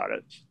upset about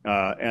it.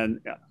 And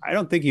I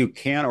don't think you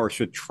can or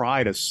should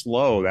try to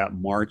slow that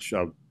march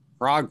of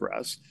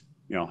progress.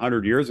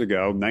 100 years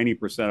ago,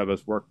 90% of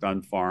us worked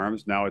on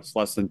farms. Now it's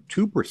less than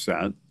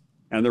 2%.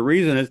 And the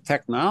reason is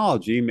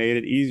technology made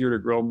it easier to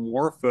grow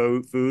more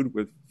food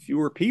with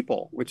fewer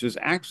people, which is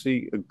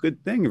actually a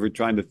good thing if you're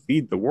trying to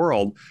feed the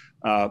world,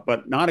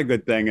 but not a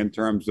good thing in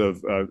terms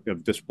of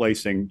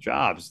displacing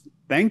jobs.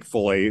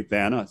 Thankfully,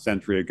 then more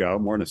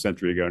than a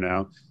century ago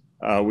now,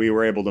 we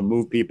were able to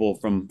move people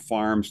from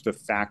farms to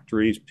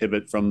factories,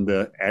 pivot from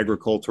the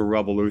agricultural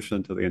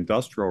revolution to the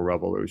industrial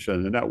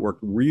revolution, and that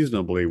worked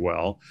reasonably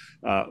well.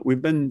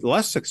 We've been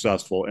less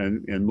successful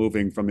in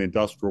moving from the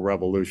industrial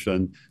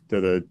revolution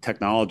to the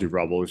technology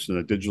revolution,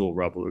 the digital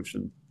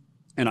revolution.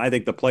 And I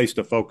think the place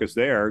to focus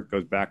there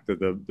goes back to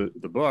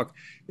the book,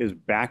 is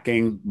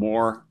backing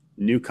more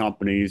new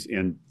companies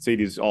in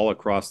cities all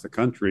across the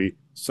country,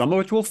 some of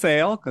which will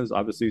fail because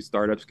obviously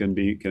startups can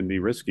be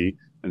risky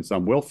and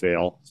some will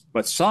fail,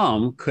 but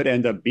some could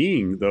end up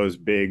being those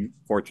big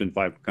Fortune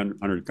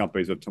 500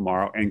 companies of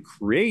tomorrow and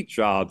create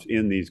jobs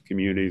in these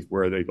communities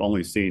where they've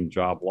only seen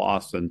job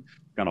loss and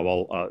kind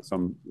of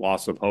some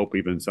loss of hope,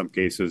 even in some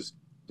cases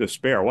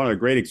despair. One of the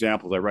great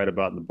examples I write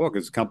about in the book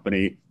is a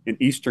company in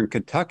eastern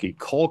Kentucky,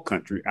 coal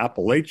country,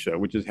 Appalachia,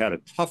 which has had a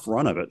tough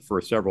run of it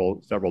for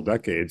several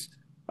decades.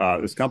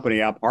 This company,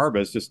 App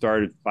Harvest, just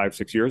started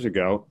 5-6 years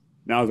ago.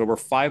 Now there's over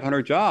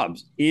 500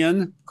 jobs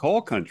in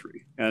coal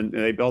country. And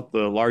they built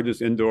the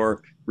largest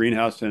indoor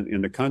greenhouse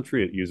in the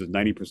country. It uses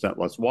 90%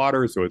 less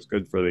water, so it's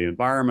good for the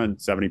environment.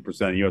 70% of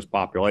the U.S.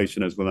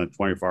 population is within a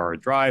 24-hour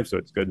drive, so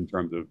it's good in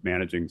terms of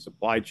managing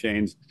supply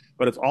chains.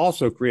 But it's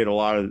also created a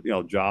lot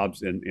of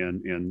jobs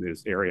in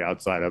this area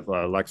outside of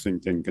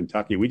Lexington,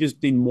 Kentucky. We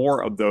just need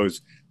more of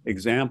those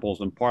examples.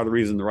 And part of the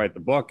reason to write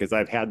the book is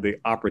I've had the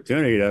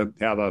opportunity to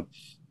have a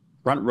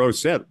front row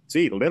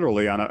seat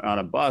literally on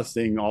a bus,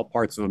 seeing all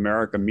parts of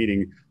America,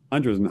 meeting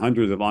hundreds and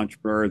hundreds of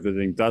entrepreneurs,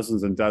 visiting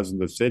dozens and dozens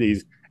of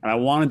cities. And I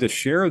wanted to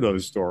share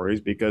those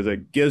stories because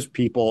it gives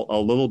people a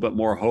little bit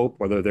more hope,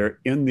 whether they're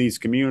in these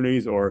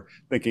communities or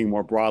thinking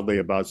more broadly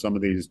about some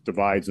of these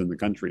divides in the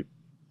country.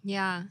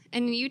 Yeah.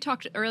 And you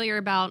talked earlier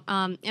about,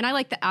 and I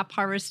like the App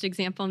Harvest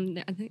example,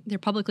 and I think they're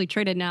publicly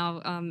traded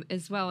now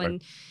as well. Right.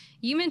 And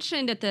you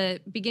mentioned at the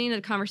beginning of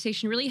the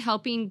conversation really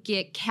helping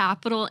get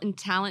capital and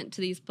talent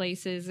to these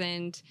places.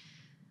 And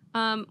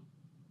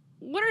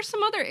what are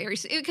some other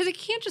areas? Because it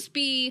can't just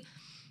be,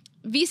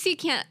 VC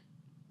can't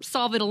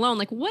solve it alone.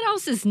 Like, what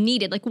else is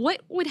needed? Like,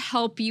 what would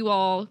help you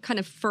all kind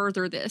of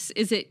further this?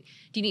 Do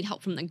you need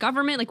help from the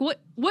government? Like, what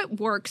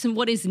works and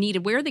what is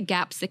needed? Where are the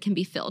gaps that can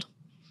be filled?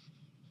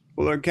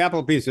 Well, the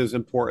capital piece is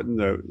important.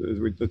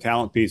 The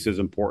talent piece is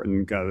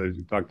important. As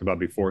we talked about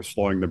before,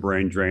 slowing the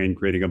brain drain,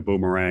 creating a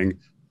boomerang.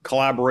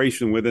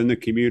 Collaboration within the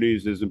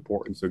communities is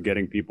important. So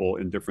getting people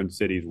in different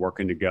cities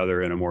working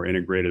together in a more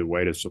integrated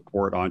way to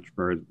support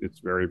entrepreneurs, it's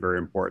very, very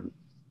important.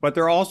 But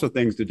there are also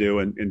things to do,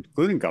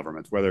 including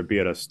governments, whether it be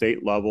at a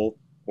state level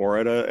or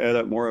at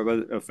a more of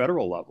a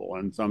federal level.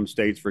 And some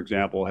states, for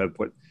example, have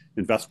put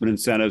investment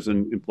incentives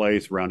in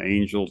place around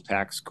angel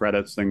tax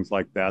credits, things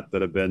like that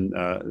have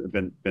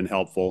been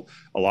helpful.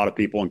 A lot of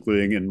people,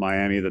 including in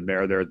Miami, the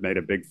mayor there has made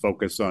a big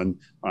focus on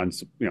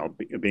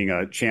being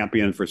a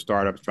champion for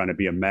startups, trying to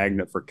be a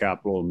magnet for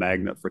capital, a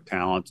magnet for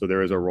talent. So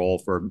there is a role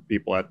for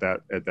people at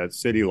that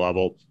city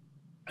level,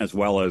 as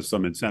well as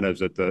some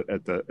incentives at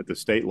the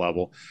state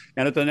level.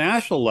 And at the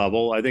national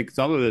level, I think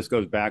some of this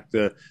goes back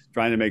to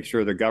trying to make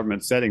sure the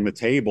government's setting the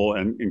table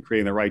and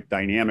creating the right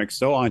dynamics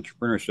so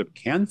entrepreneurship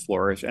can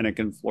flourish, and it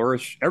can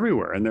flourish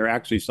everywhere. And there are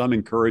actually some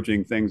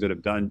encouraging things that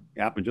have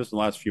happened just in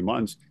the last few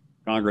months.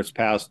 Congress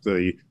passed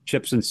the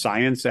Chips and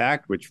Science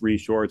Act, which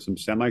reshored some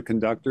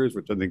semiconductors,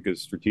 which I think is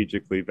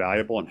strategically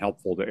valuable and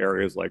helpful to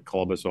areas like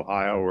Columbus,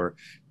 Ohio, where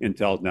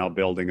Intel is now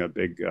building a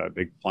big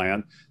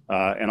plant.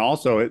 And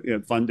also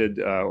it funded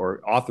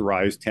or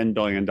authorized $10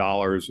 billion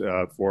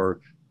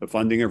for the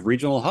funding of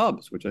regional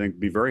hubs, which I think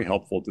would be very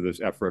helpful to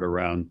this effort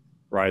around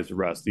rise the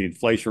rest. The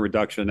Inflation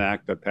Reduction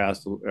Act that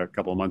passed a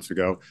couple of months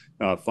ago,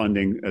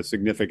 funding a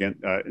significant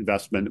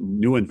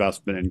new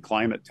investment in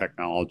climate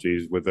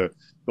technologies with a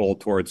goal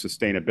towards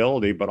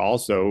sustainability, but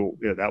also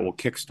that will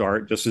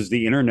kickstart, just as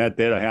the internet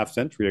did a half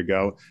century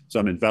ago,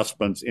 some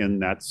investments in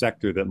that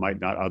sector that might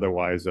not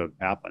otherwise have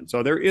happened.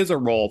 So there is a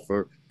role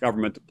for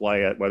government to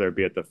play at, whether it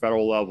be at the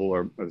federal level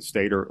or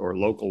state or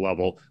local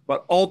level.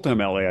 But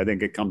ultimately, I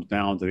think it comes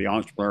down to the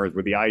entrepreneurs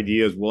with the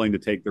ideas, willing to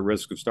take the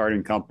risk of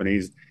starting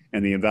companies,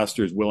 and the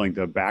investors willing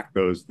to back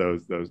those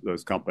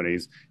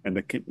companies, and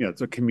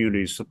the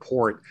community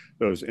support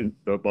those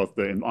both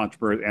the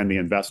entrepreneurs and the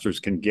investors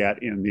can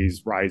get in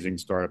these rising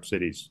startup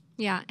cities.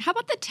 Yeah. How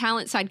about the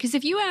talent side? Because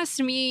if you asked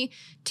me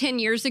 10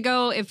 years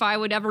ago if I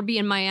would ever be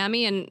in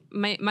Miami, and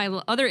my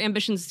other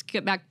ambitions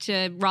get back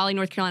to Raleigh,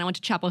 North Carolina, I went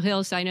to Chapel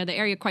Hill, so I know the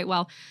area quite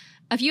well.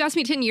 If you asked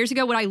me 10 years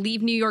ago, would I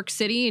leave New York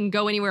City and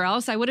go anywhere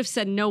else? I would have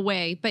said no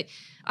way. But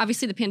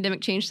obviously the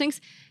pandemic changed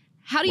things.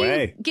 How do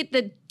you get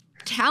the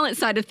talent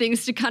side of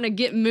things to kind of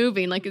get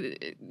moving? Like,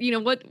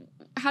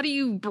 how do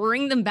you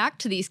bring them back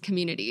to these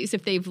communities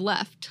if they've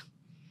left?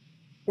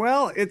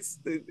 Well,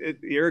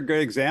 you're a good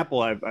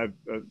example. I've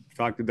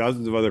talked to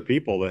dozens of other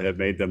people that have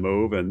made the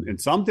move, and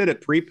some did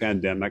it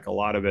pre-pandemic. A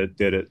lot of it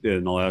did it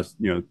in the last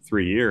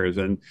 3 years,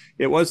 and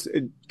they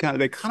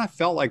kind of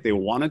felt like they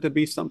wanted to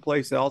be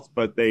someplace else,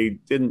 but they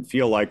didn't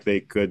feel like they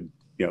could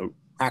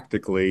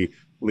practically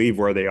leave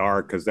where they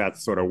are, because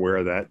that's sort of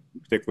where that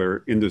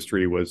particular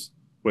industry was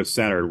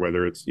centered,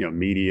 whether it's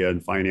media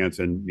and finance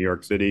in New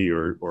York City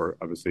or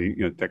obviously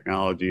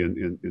technology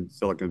in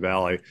Silicon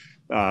Valley.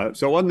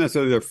 So it wasn't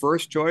necessarily their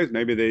first choice.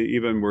 Maybe they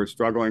even were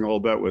struggling a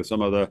little bit with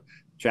some of the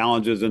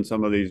challenges in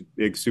some of these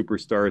big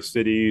superstar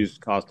cities,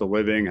 cost of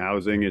living,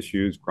 housing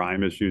issues,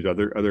 crime issues,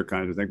 other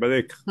kinds of things. But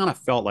they kind of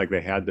felt like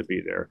they had to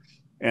be there.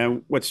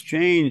 And what's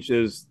changed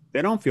is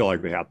they don't feel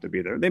like they have to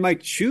be there. They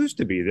might choose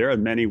to be there,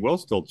 and many will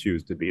still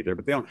choose to be there,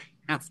 but they don't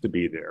have to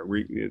be there.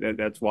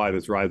 That's why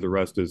this Rise the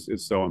Rest is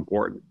so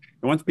important.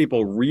 And once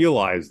people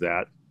realize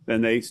that,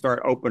 then they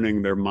start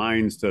opening their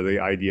minds to the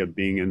idea of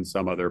being in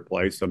some other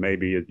place. So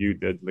maybe as you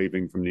did,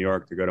 leaving from New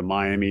York to go to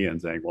Miami,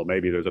 and saying, well,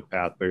 maybe there's a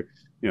path to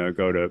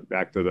go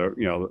back to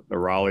the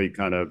Raleigh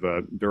kind of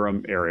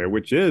Durham area,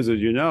 which is, as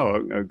you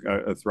know,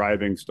 a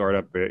thriving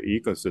startup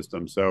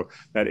ecosystem. So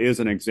that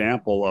is an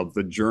example of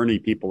the journey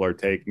people are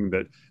taking,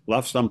 that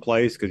left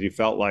someplace because you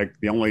felt like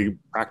the only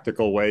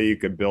practical way you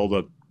could build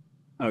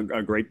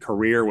a great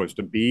career was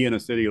to be in a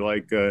city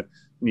like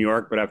New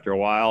York. But after a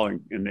while,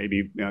 and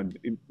maybe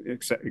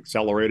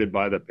accelerated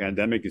by the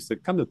pandemic, you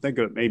said, come to think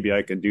of it, maybe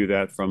I can do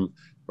that from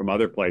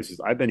other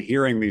places. I've been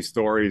hearing these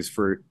stories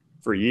for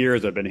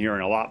years. I've been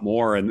hearing a lot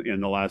more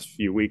in the last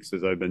few weeks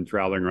as I've been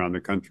traveling around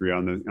the country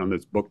on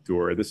this book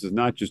tour. This is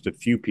not just a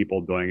few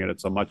people doing it.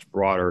 It's a much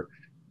broader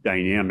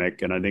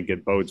dynamic. And I think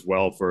it bodes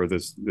well for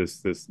this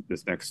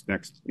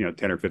next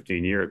 10 or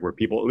 15 years, where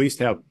people at least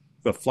have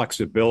the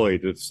flexibility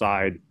to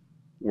decide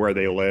where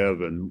they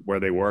live and where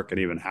they work and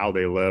even how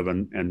they live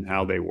and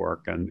how they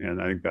work.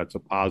 And I think that's a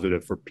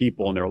positive for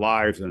people in their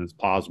lives, and it's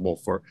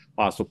positive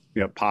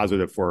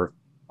for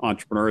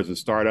entrepreneurs and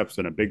startups,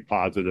 and a big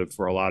positive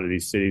for a lot of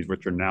these cities,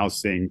 which are now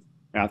seeing,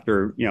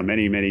 after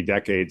many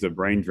decades of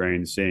brain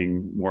drain,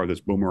 seeing more of this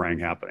boomerang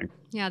happening.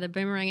 Yeah, the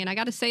boomerang. And I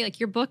got to say, like,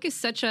 your book is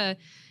such a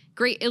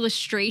great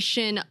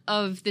illustration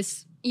of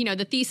this,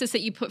 the thesis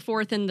that you put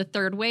forth in the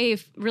third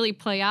wave really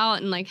play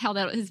out, and like how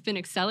that has been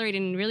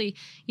accelerated, and really,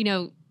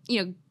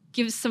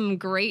 gives some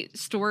great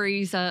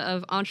stories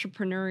of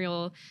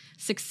entrepreneurial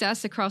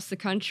success across the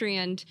country.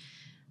 And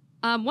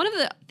one of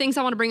the things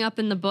I want to bring up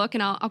in the book,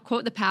 and I'll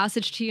quote the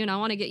passage to you, and I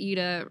want to get you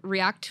to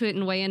react to it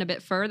and weigh in a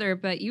bit further.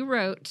 But you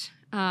wrote,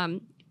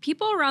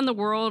 people around the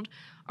world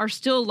are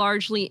still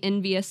largely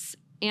envious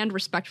and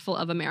respectful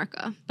of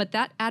America, but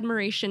that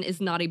admiration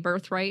is not a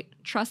birthright.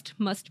 Trust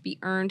must be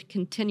earned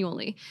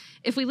continually.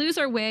 If we lose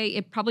our way,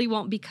 it probably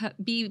won't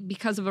be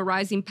because of a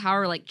rising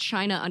power like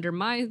China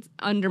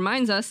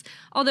undermines us,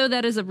 although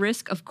that is a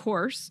risk, of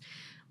course.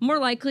 More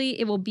likely,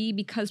 it will be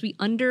because we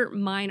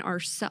undermine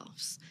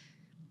ourselves.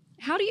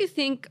 How do you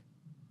think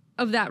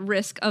of that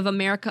risk of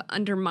America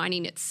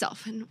undermining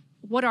itself? And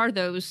what are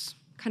those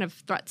kind of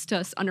threats to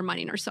us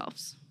undermining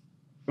ourselves?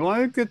 Well,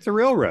 I think it's a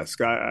real risk.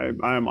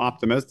 I'm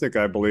optimistic.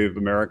 I believe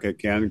America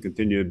can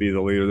continue to be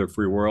the leader of the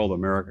free world.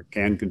 America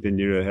can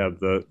continue to have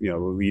the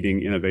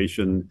leading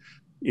innovation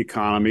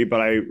economy.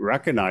 But I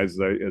recognize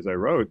that, as I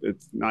wrote,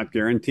 it's not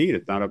guaranteed.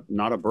 It's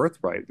not a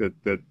birthright. That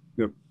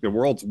the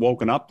world's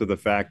woken up to the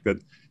fact that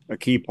a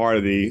key part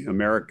of the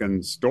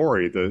American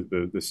story,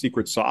 the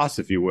secret sauce,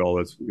 if you will,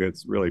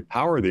 that's really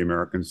powered the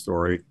American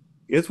story,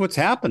 is what's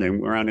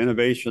happening around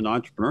innovation,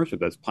 entrepreneurship.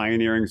 That's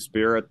pioneering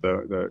spirit,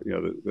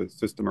 the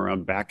system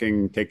around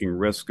backing, taking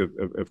risk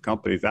of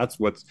companies. That's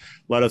what's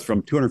led us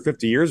from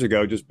 250 years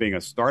ago, just being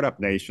a startup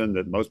nation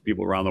that most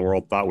people around the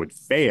world thought would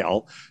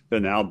fail,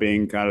 to now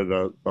being kind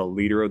of the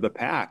leader of the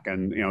pack.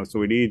 And so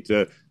we need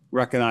to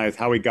recognize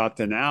how we got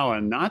to now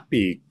and not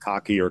be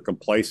cocky or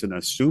complacent,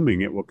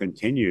 assuming it will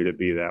continue to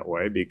be that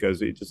way. Because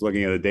just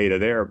looking at the data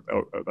there,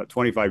 about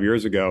 25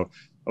 years ago,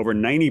 over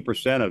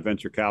 90% of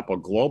venture capital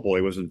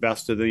globally was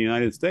invested in the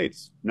United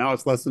States. Now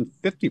it's less than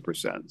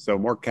 50%. So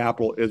more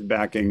capital is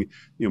backing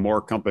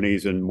more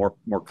companies in more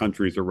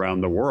countries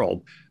around the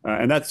world.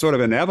 And that's sort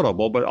of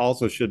inevitable, but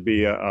also should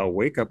be a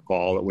wake-up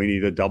call that we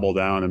need to double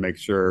down and make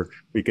sure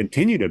we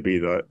continue to be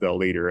the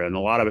leader. And a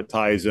lot of it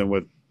ties in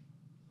with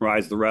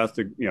Rise the Rest,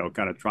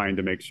 kind of trying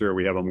to make sure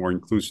we have a more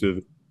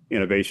inclusive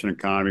innovation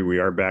economy. We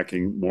are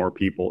backing more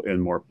people in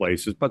more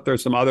places, but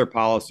there's some other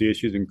policy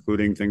issues,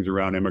 including things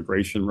around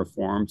immigration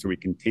reform. So we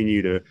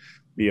continue to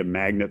be a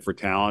magnet for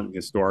talent.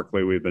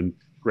 Historically, we've been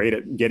great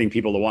at getting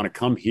people to want to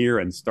come here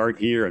and start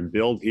here and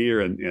build here,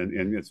 and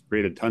it's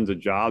created tons of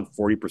jobs.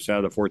 40%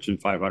 of the Fortune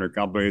 500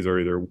 companies are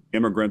either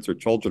immigrants or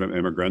children of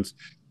immigrants.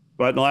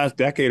 But in the last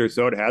decade or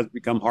so, it has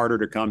become harder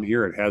to come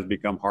here. It has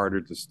become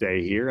harder to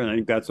stay here. And I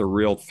think that's a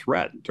real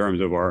threat in terms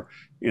of our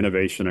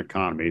innovation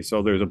economy.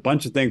 So there's a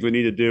bunch of things we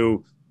need to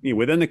do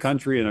within the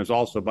country, and there's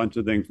also a bunch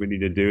of things we need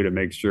to do to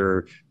make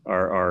sure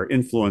our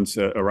influence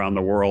around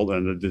the world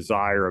and the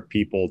desire of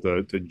people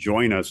to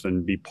join us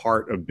and be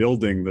part of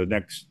building the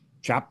next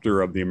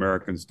chapter of the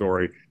American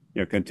story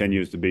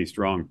continues to be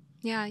strong.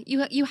 Yeah,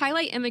 you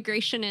highlight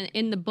immigration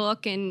in the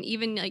book, and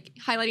even like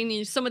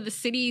highlighting some of the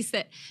cities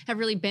that have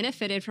really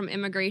benefited from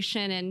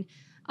immigration, and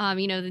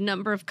the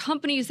number of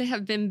companies that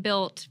have been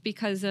built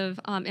because of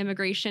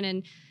immigration.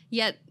 And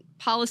yet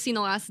policy in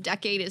the last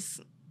decade is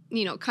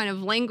kind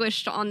of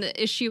languished on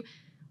the issue.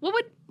 What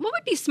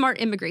would be smart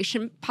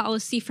immigration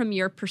policy from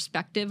your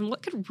perspective, and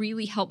what could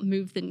really help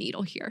move the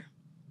needle here?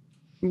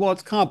 Well,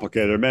 it's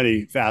complicated. There are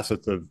many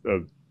facets of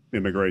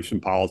immigration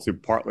policy,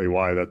 partly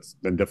why that's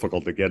been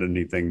difficult to get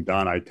anything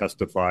done. I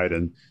testified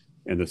in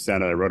the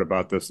Senate. I wrote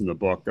about this in the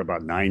book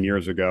about 9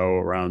 years ago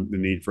around the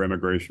need for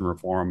immigration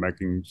reform,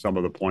 making some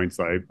of the points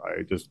I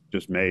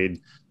just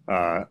made.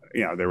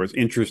 There was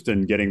interest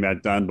in getting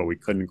that done, but we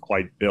couldn't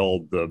quite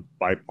build the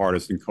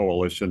bipartisan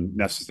coalition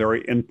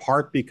necessary, in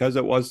part because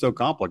it was so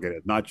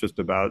complicated, not just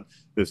about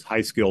this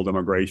high-skilled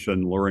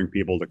immigration, luring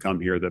people to come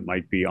here that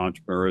might be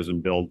entrepreneurs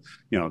and build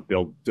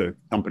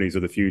companies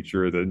of the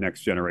future, the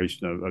next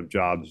generation of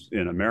jobs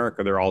in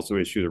America. There are also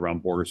issues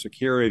around border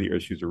security, the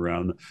issues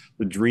around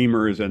the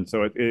dreamers. And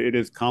so it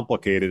is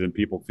complicated, and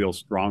people feel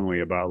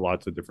strongly about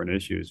lots of different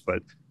issues.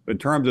 But in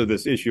terms of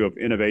this issue of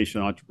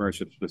innovation,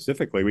 entrepreneurship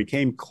specifically, we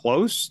came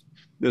close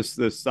this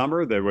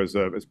summer. There was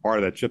as part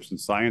of that CHIPS and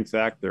Science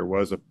Act, there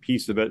was a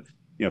piece of it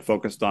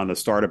focused on the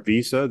startup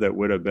visa that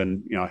would have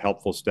been a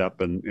helpful step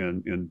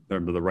in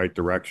terms of the right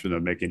direction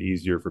of making it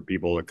easier for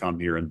people to come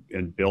here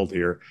and build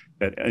here.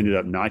 That ended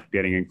up not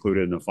getting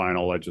included in the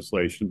final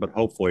legislation, but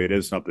hopefully it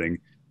is something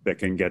that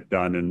can get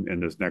done in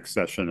this next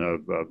session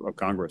of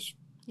Congress.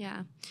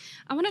 Yeah.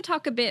 I want to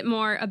talk a bit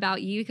more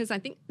about you, because I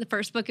think the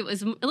first book, it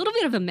was a little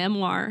bit of a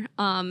memoir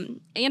and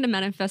a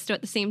manifesto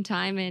at the same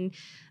time. And,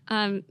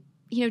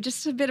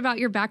 just a bit about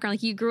your background.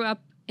 Like, you grew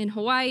up in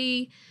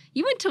Hawaii.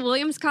 You went to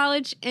Williams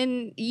College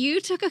and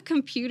you took a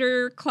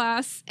computer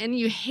class and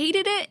you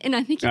hated it. And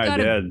I think you got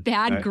a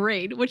bad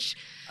grade, which,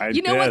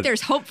 you know what,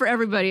 there's hope for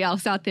everybody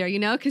else out there, you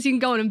know, because you can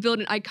go in and build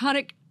an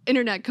iconic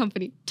internet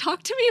company.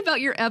 Talk to me about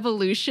your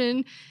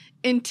evolution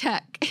in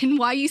tech and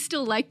why you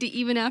still liked it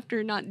even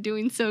after not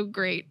doing so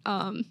great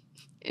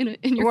in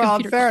your well,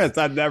 computer in fairness,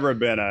 class. I've never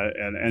been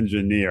an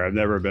engineer. I've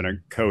never been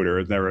a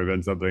coder. It's never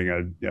been something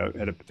I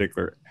had a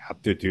particular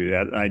aptitude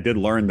at. And I did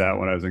learn that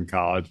when I was in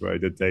college, where I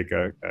did take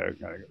a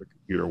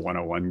computer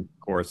 101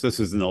 course. This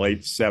is in the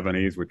late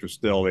 70s, which was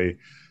still the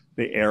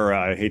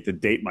era. I hate to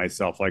date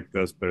myself like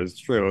this, but it's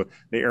true.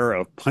 The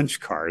era of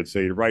punch cards. So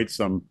you'd write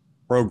some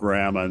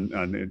program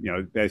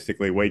and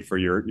basically wait for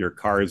your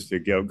cards to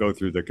go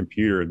through the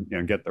computer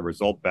and get the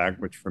result back,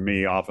 which for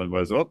me often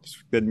was,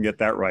 oops, didn't get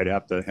that right,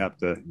 have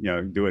to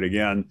do it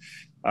again.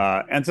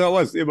 And so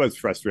it was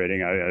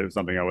frustrating. It was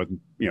something I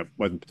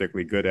wasn't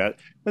particularly good at,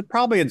 but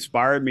probably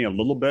inspired me a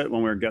little bit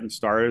when we were getting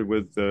started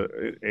with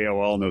the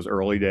AOL in those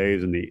early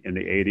days in the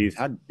 80s.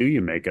 How do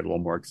you make it a little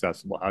more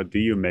accessible? How do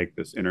you make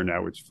this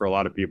internet, which for a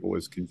lot of people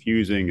was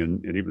confusing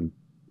and even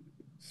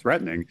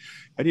threatening?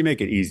 How do you make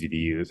it easy to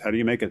use? How do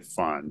you make it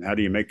fun? How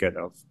do you make it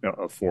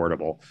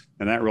affordable?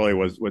 And that really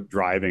was what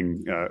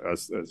driving a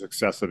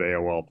success of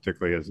AOL,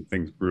 particularly as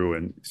things grew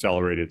and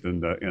accelerated in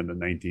the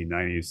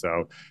 1990s.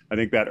 So I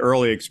think that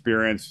early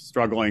experience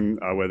struggling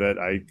with it,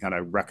 I kind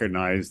of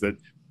recognized that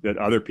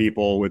other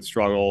people would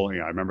struggle.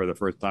 I remember the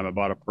first time I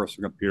bought a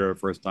personal computer, the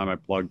first time I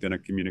plugged in a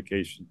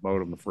communications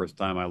modem, the first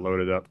time I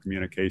loaded up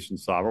communication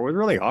software. It was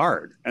really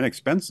hard and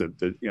expensive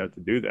to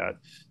do that.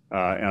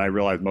 And I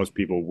realized most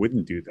people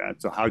wouldn't do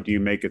that. So how do you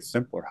make it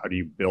simpler? How do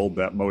you build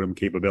that modem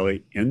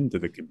capability into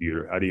the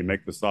computer? How do you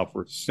make the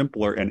software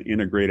simpler and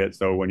integrate it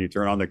so when you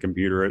turn on the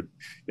computer,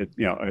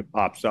 it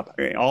pops up?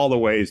 All the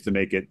ways to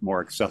make it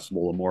more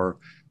accessible to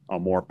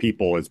more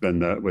people was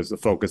the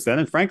focus then.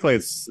 And frankly,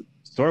 it's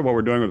sort of what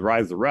we're doing with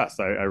Rise of the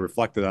Rest. I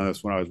reflected on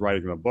this when I was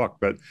writing the book,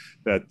 but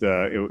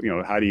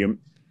how do you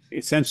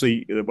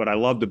essentially, what I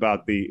loved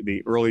about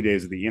the early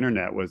days of the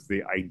internet was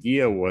the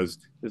idea was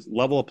this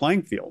level of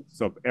playing field.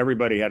 So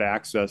everybody had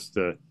access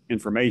to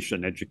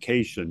information,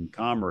 education,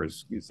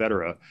 commerce, et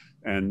cetera.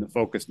 And the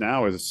focus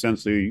now is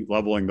essentially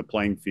leveling the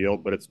playing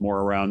field, but it's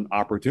more around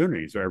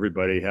opportunity. So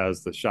everybody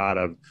has the shot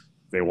of,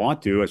 if they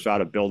want to, a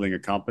shot of building a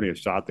company, a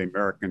shot at the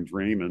American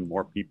dream, and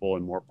more people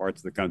in more parts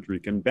of the country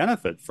can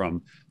benefit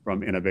from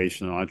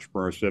innovation and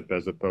entrepreneurship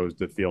as opposed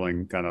to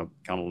feeling kind of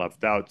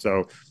left out.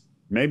 So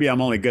maybe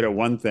I'm only good at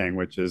one thing,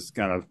 which is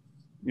kind of,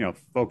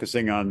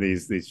 focusing on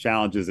these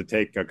challenges that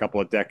take a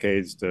couple of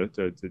decades to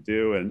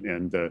do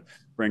and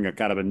bring a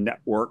kind of a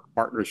network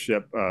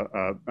partnership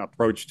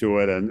approach to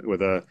it, and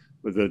with a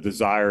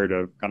desire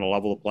to kind of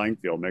level the playing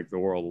field, make the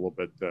world a little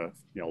bit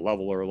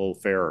leveler, a little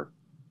fairer.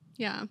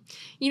 Yeah.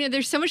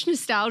 There's so much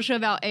nostalgia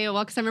about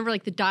AOL because I remember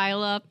like the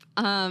dial-up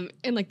and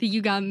like the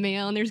you got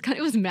mail, and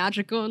it was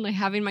magical, and like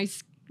having my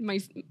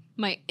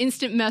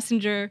instant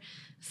messenger.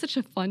 Such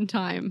a fun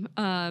time.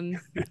 Some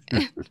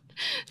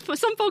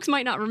folks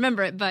might not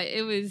remember it, but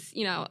it was,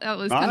 that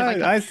was kind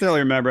of I still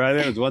remember. I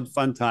think it was one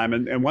fun time.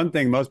 And one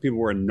thing most people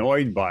were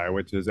annoyed by,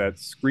 which is that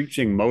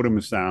screeching modem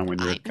sound when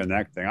you're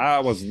connecting. I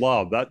always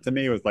loved that. To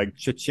me, it was like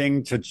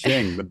cha-ching,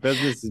 cha-ching. The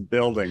business is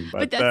building.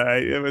 But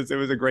it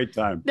was a great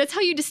time. That's how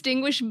you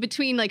distinguish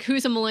between like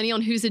who's a millennial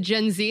and who's a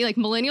Gen Z. Like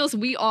millennials,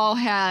 we all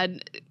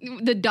had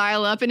the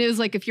dial-up, and it was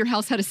like if your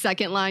house had a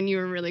second line, you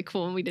were really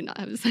cool, and we did not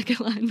have a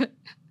second line. But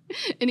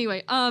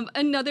anyway, go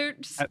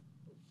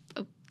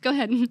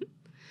ahead.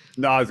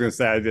 No, I was going to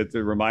say, it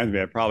reminds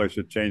me, I probably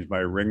should change my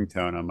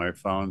ringtone on my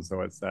phone so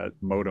it's that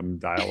modem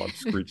dial-up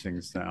screeching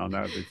sound.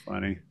 That would be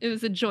funny. It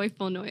was a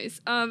joyful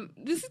noise.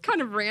 This is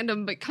kind of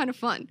random, but kind of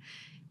fun.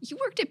 You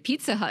worked at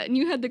Pizza Hut, and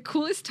you had the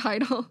coolest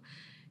title.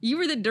 You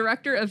were the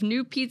director of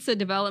new pizza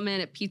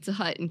development at Pizza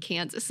Hut in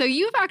Kansas. So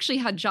you've actually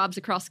had jobs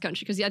across the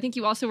country, because I think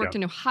you also worked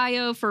in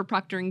Ohio for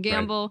Procter &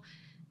 Gamble.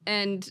 Right.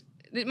 And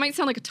it might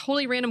sound like a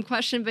totally random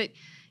question, but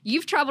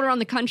you've traveled around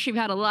the country.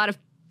 You've had a lot of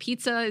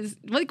pizzas.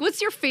 Like,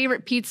 what's your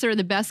favorite pizza, or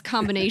the best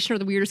combination, or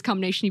the weirdest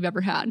combination you've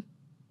ever had?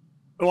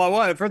 Well,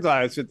 first of all,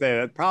 I should say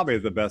that probably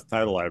is the best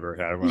title I ever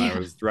had when I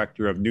was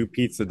director of new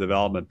pizza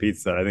development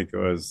pizza. I think it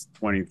was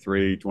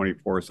 23,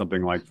 24,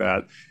 something like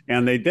that.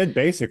 And they did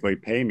basically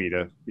pay me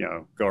to,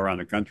 go around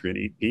the country and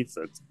eat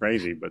pizza. It's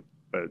crazy, but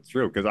it's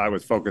true, because I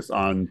was focused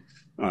on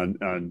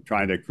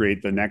trying to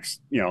create the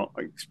next,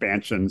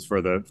 expansions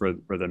for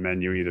the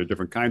menu, either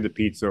different kinds of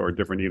pizza or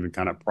different even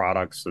kind of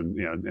products, and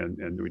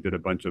we did a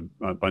bunch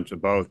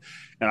of both.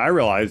 And I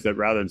realized that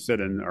rather than sit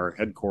in our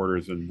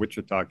headquarters in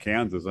Wichita,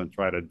 Kansas, and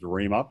try to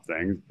dream up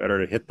things,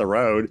 better to hit the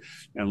road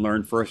and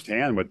learn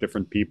firsthand what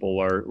different people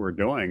were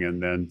doing,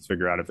 and then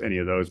figure out if any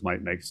of those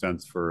might make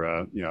sense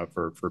for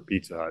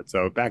Pizza Hut.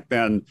 So back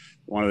then,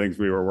 one of the things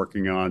we were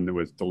working on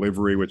was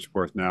delivery, which of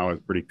course now is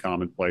pretty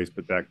commonplace,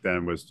 but back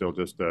then was still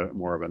just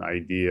more more of an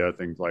idea.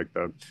 Things like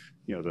the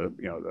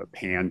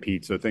pan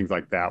pizza, things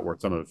like that were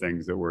some of the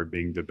things that were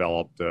being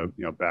developed,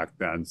 back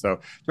then. So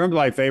in terms of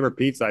my favorite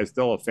pizza, I'm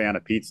still a fan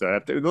of pizza.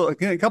 After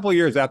a couple of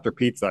years after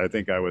pizza, I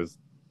think I was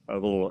a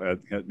little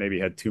maybe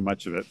had too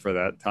much of it for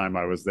that time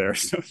I was there,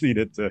 so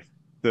needed to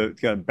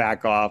kind of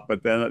back off.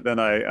 But then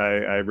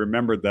I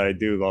remembered that I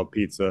do love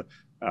pizza.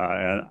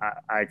 And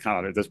I kind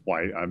of, at this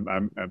point,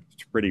 I'm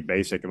pretty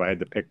basic. If I had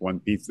to pick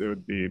one pizza, it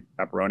would be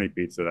pepperoni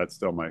pizza. That's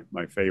still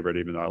my favorite,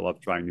 even though I love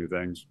trying new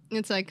things.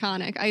 It's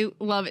iconic. I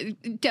love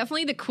it.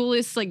 Definitely the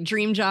coolest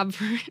dream job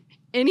for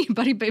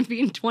anybody, but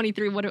being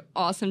 23, what an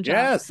awesome job.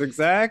 Yes,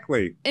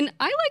 exactly. And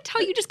I liked how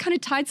you just kind of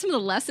tied some of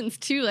the lessons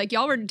too.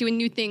 Y'all were doing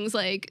new things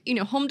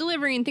home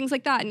delivery and things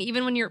like that. And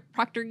even when you're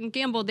Procter &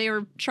 Gamble, they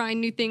were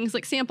trying new things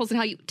like samples and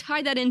how you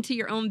tie that into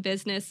your own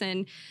business.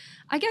 And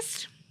I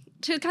guess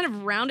to kind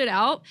of round it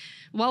out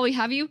while we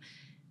have you,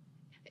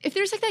 if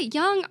there's that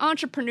young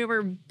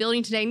entrepreneur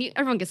building today, and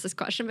everyone gets this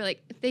question, but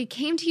if they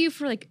came to you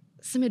for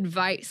some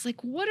advice,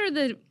 what are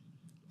the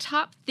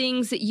top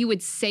things that you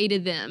would say to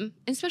them,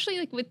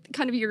 especially with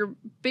kind of your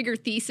bigger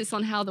thesis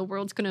on how the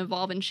world's going to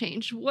evolve and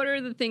change? What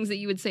are the things that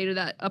you would say to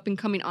that up and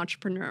coming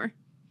entrepreneur?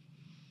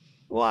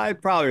 Well, I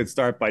probably would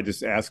start by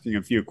just asking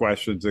a few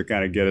questions to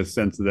kind of get a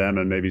sense of them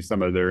and maybe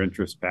some of their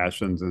interests,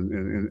 passions,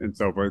 and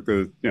so forth.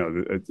 Because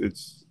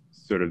it's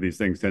sort of, these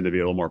things tend to be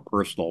a little more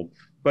personal,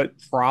 but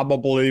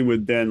probably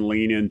would then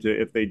lean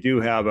into, if they do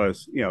have a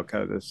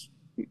kind of this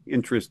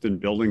interest in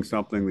building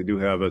something, they do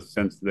have a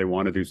sense that they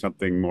want to do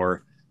something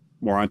more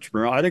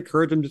entrepreneurial, I'd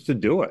encourage them just to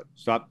do it.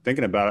 Stop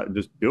thinking about it and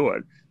just do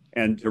it.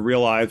 And to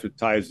realize, it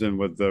ties in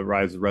with the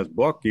Rise of the Rest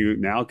book, you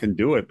now can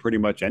do it pretty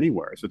much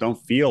anywhere. So don't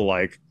feel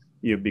like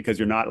because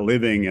you're not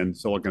living in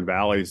Silicon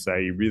Valley,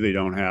 say, you really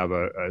don't have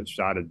a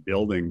shot at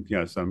building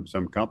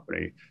some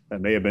company. That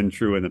may have been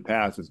true in the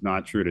past. It's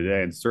not true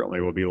today, and certainly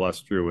will be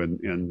less true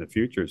in the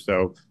future.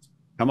 So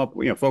come up,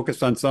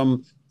 focus on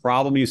some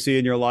problem you see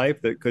in your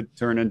life that could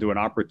turn into an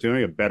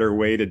opportunity, a better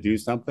way to do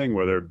something,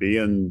 whether it be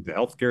in the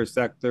healthcare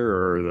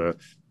sector or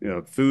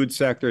the food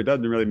sector. It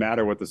doesn't really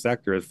matter what the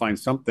sector is. Find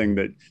something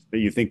that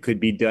you think could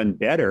be done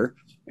better,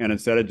 and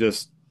instead of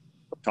just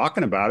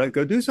talking about it,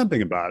 go do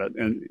something about it,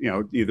 and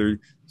either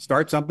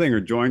start something or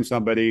join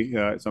somebody,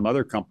 some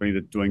other company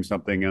that's doing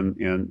something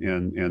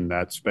in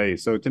that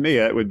space. So to me,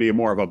 it would be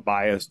more of a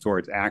bias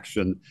towards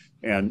action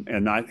and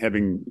not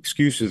having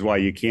excuses why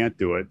you can't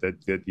do it,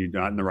 that you're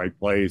not in the right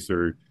place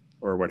or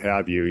what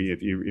have you.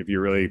 If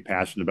you're really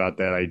passionate about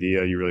that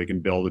idea, you really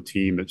can build a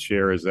team that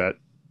shares that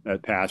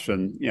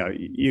passion.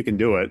 You can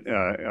do it,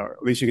 or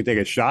at least you can take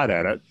a shot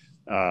at it.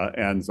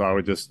 And so I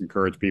would just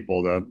encourage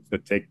people to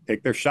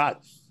take their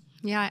shot.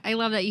 Yeah, I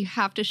love that. You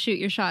have to shoot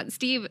your shot.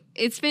 Steve,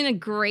 it's been a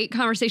great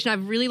conversation.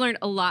 I've really learned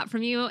a lot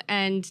from you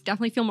and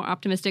definitely feel more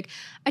optimistic.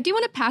 I do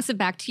want to pass it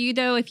back to you,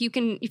 though, if you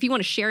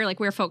want to share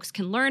where folks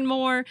can learn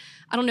more.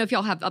 I don't know if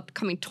y'all have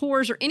upcoming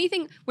tours or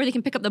anything where they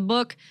can pick up the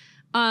book.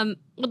 Would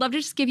love to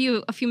just give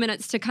you a few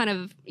minutes to kind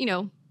of,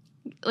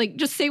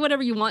 just say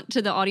whatever you want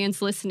to the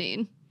audience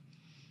listening.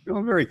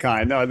 Oh, very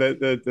kind. No,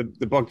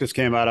 the book just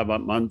came out about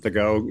a month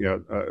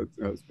ago,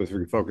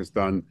 specifically focused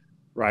on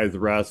Rise of the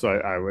Rest. So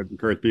I would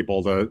encourage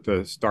people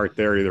to start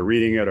there, either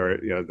reading it or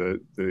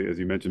as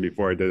you mentioned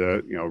before, I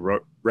did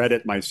read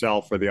it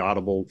myself for the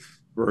Audible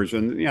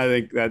version. I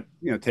think that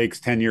takes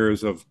 10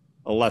 years of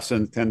a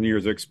lesson, 10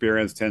 years of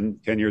experience,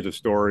 10 years of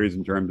stories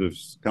in terms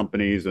of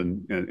companies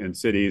and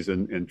cities,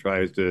 and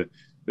tries to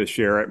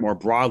share it more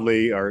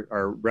broadly.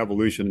 Our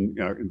Revolution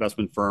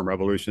investment firm,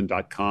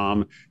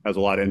 revolution.com, has a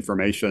lot of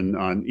information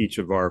on each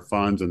of our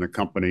funds and the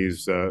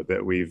companies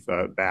that we've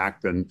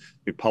backed. And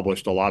we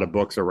published a lot of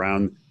books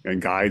around and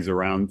guides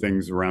around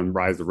things around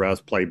Rise of the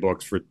Rest,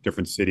 playbooks for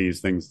different cities,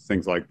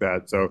 things like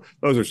that. So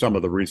those are some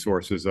of the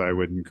resources I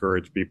would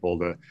encourage people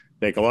to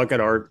take a look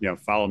at. Or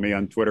follow me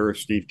on Twitter.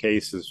 Steve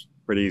Case is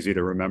pretty easy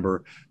to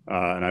remember.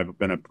 And I've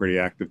been a pretty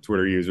active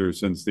Twitter user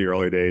since the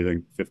early days, I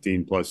think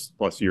 15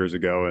 plus years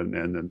ago, and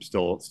I'm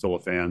still a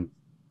fan.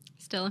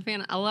 Still a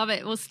fan. I love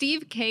it. Well,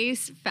 Steve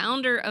Case,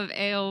 founder of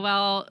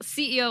AOL,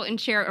 CEO and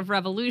chair of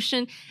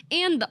Revolution,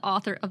 and the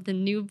author of the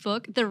new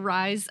book, The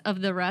Rise of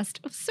the Rest.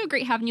 It was so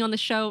great having you on the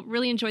show.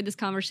 Really enjoyed this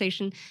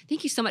conversation.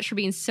 Thank you so much for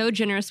being so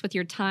generous with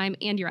your time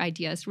and your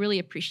ideas. Really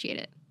appreciate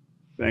it.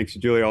 Thanks,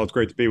 Julia. It's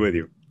great to be with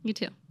you. You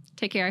too.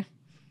 Take care.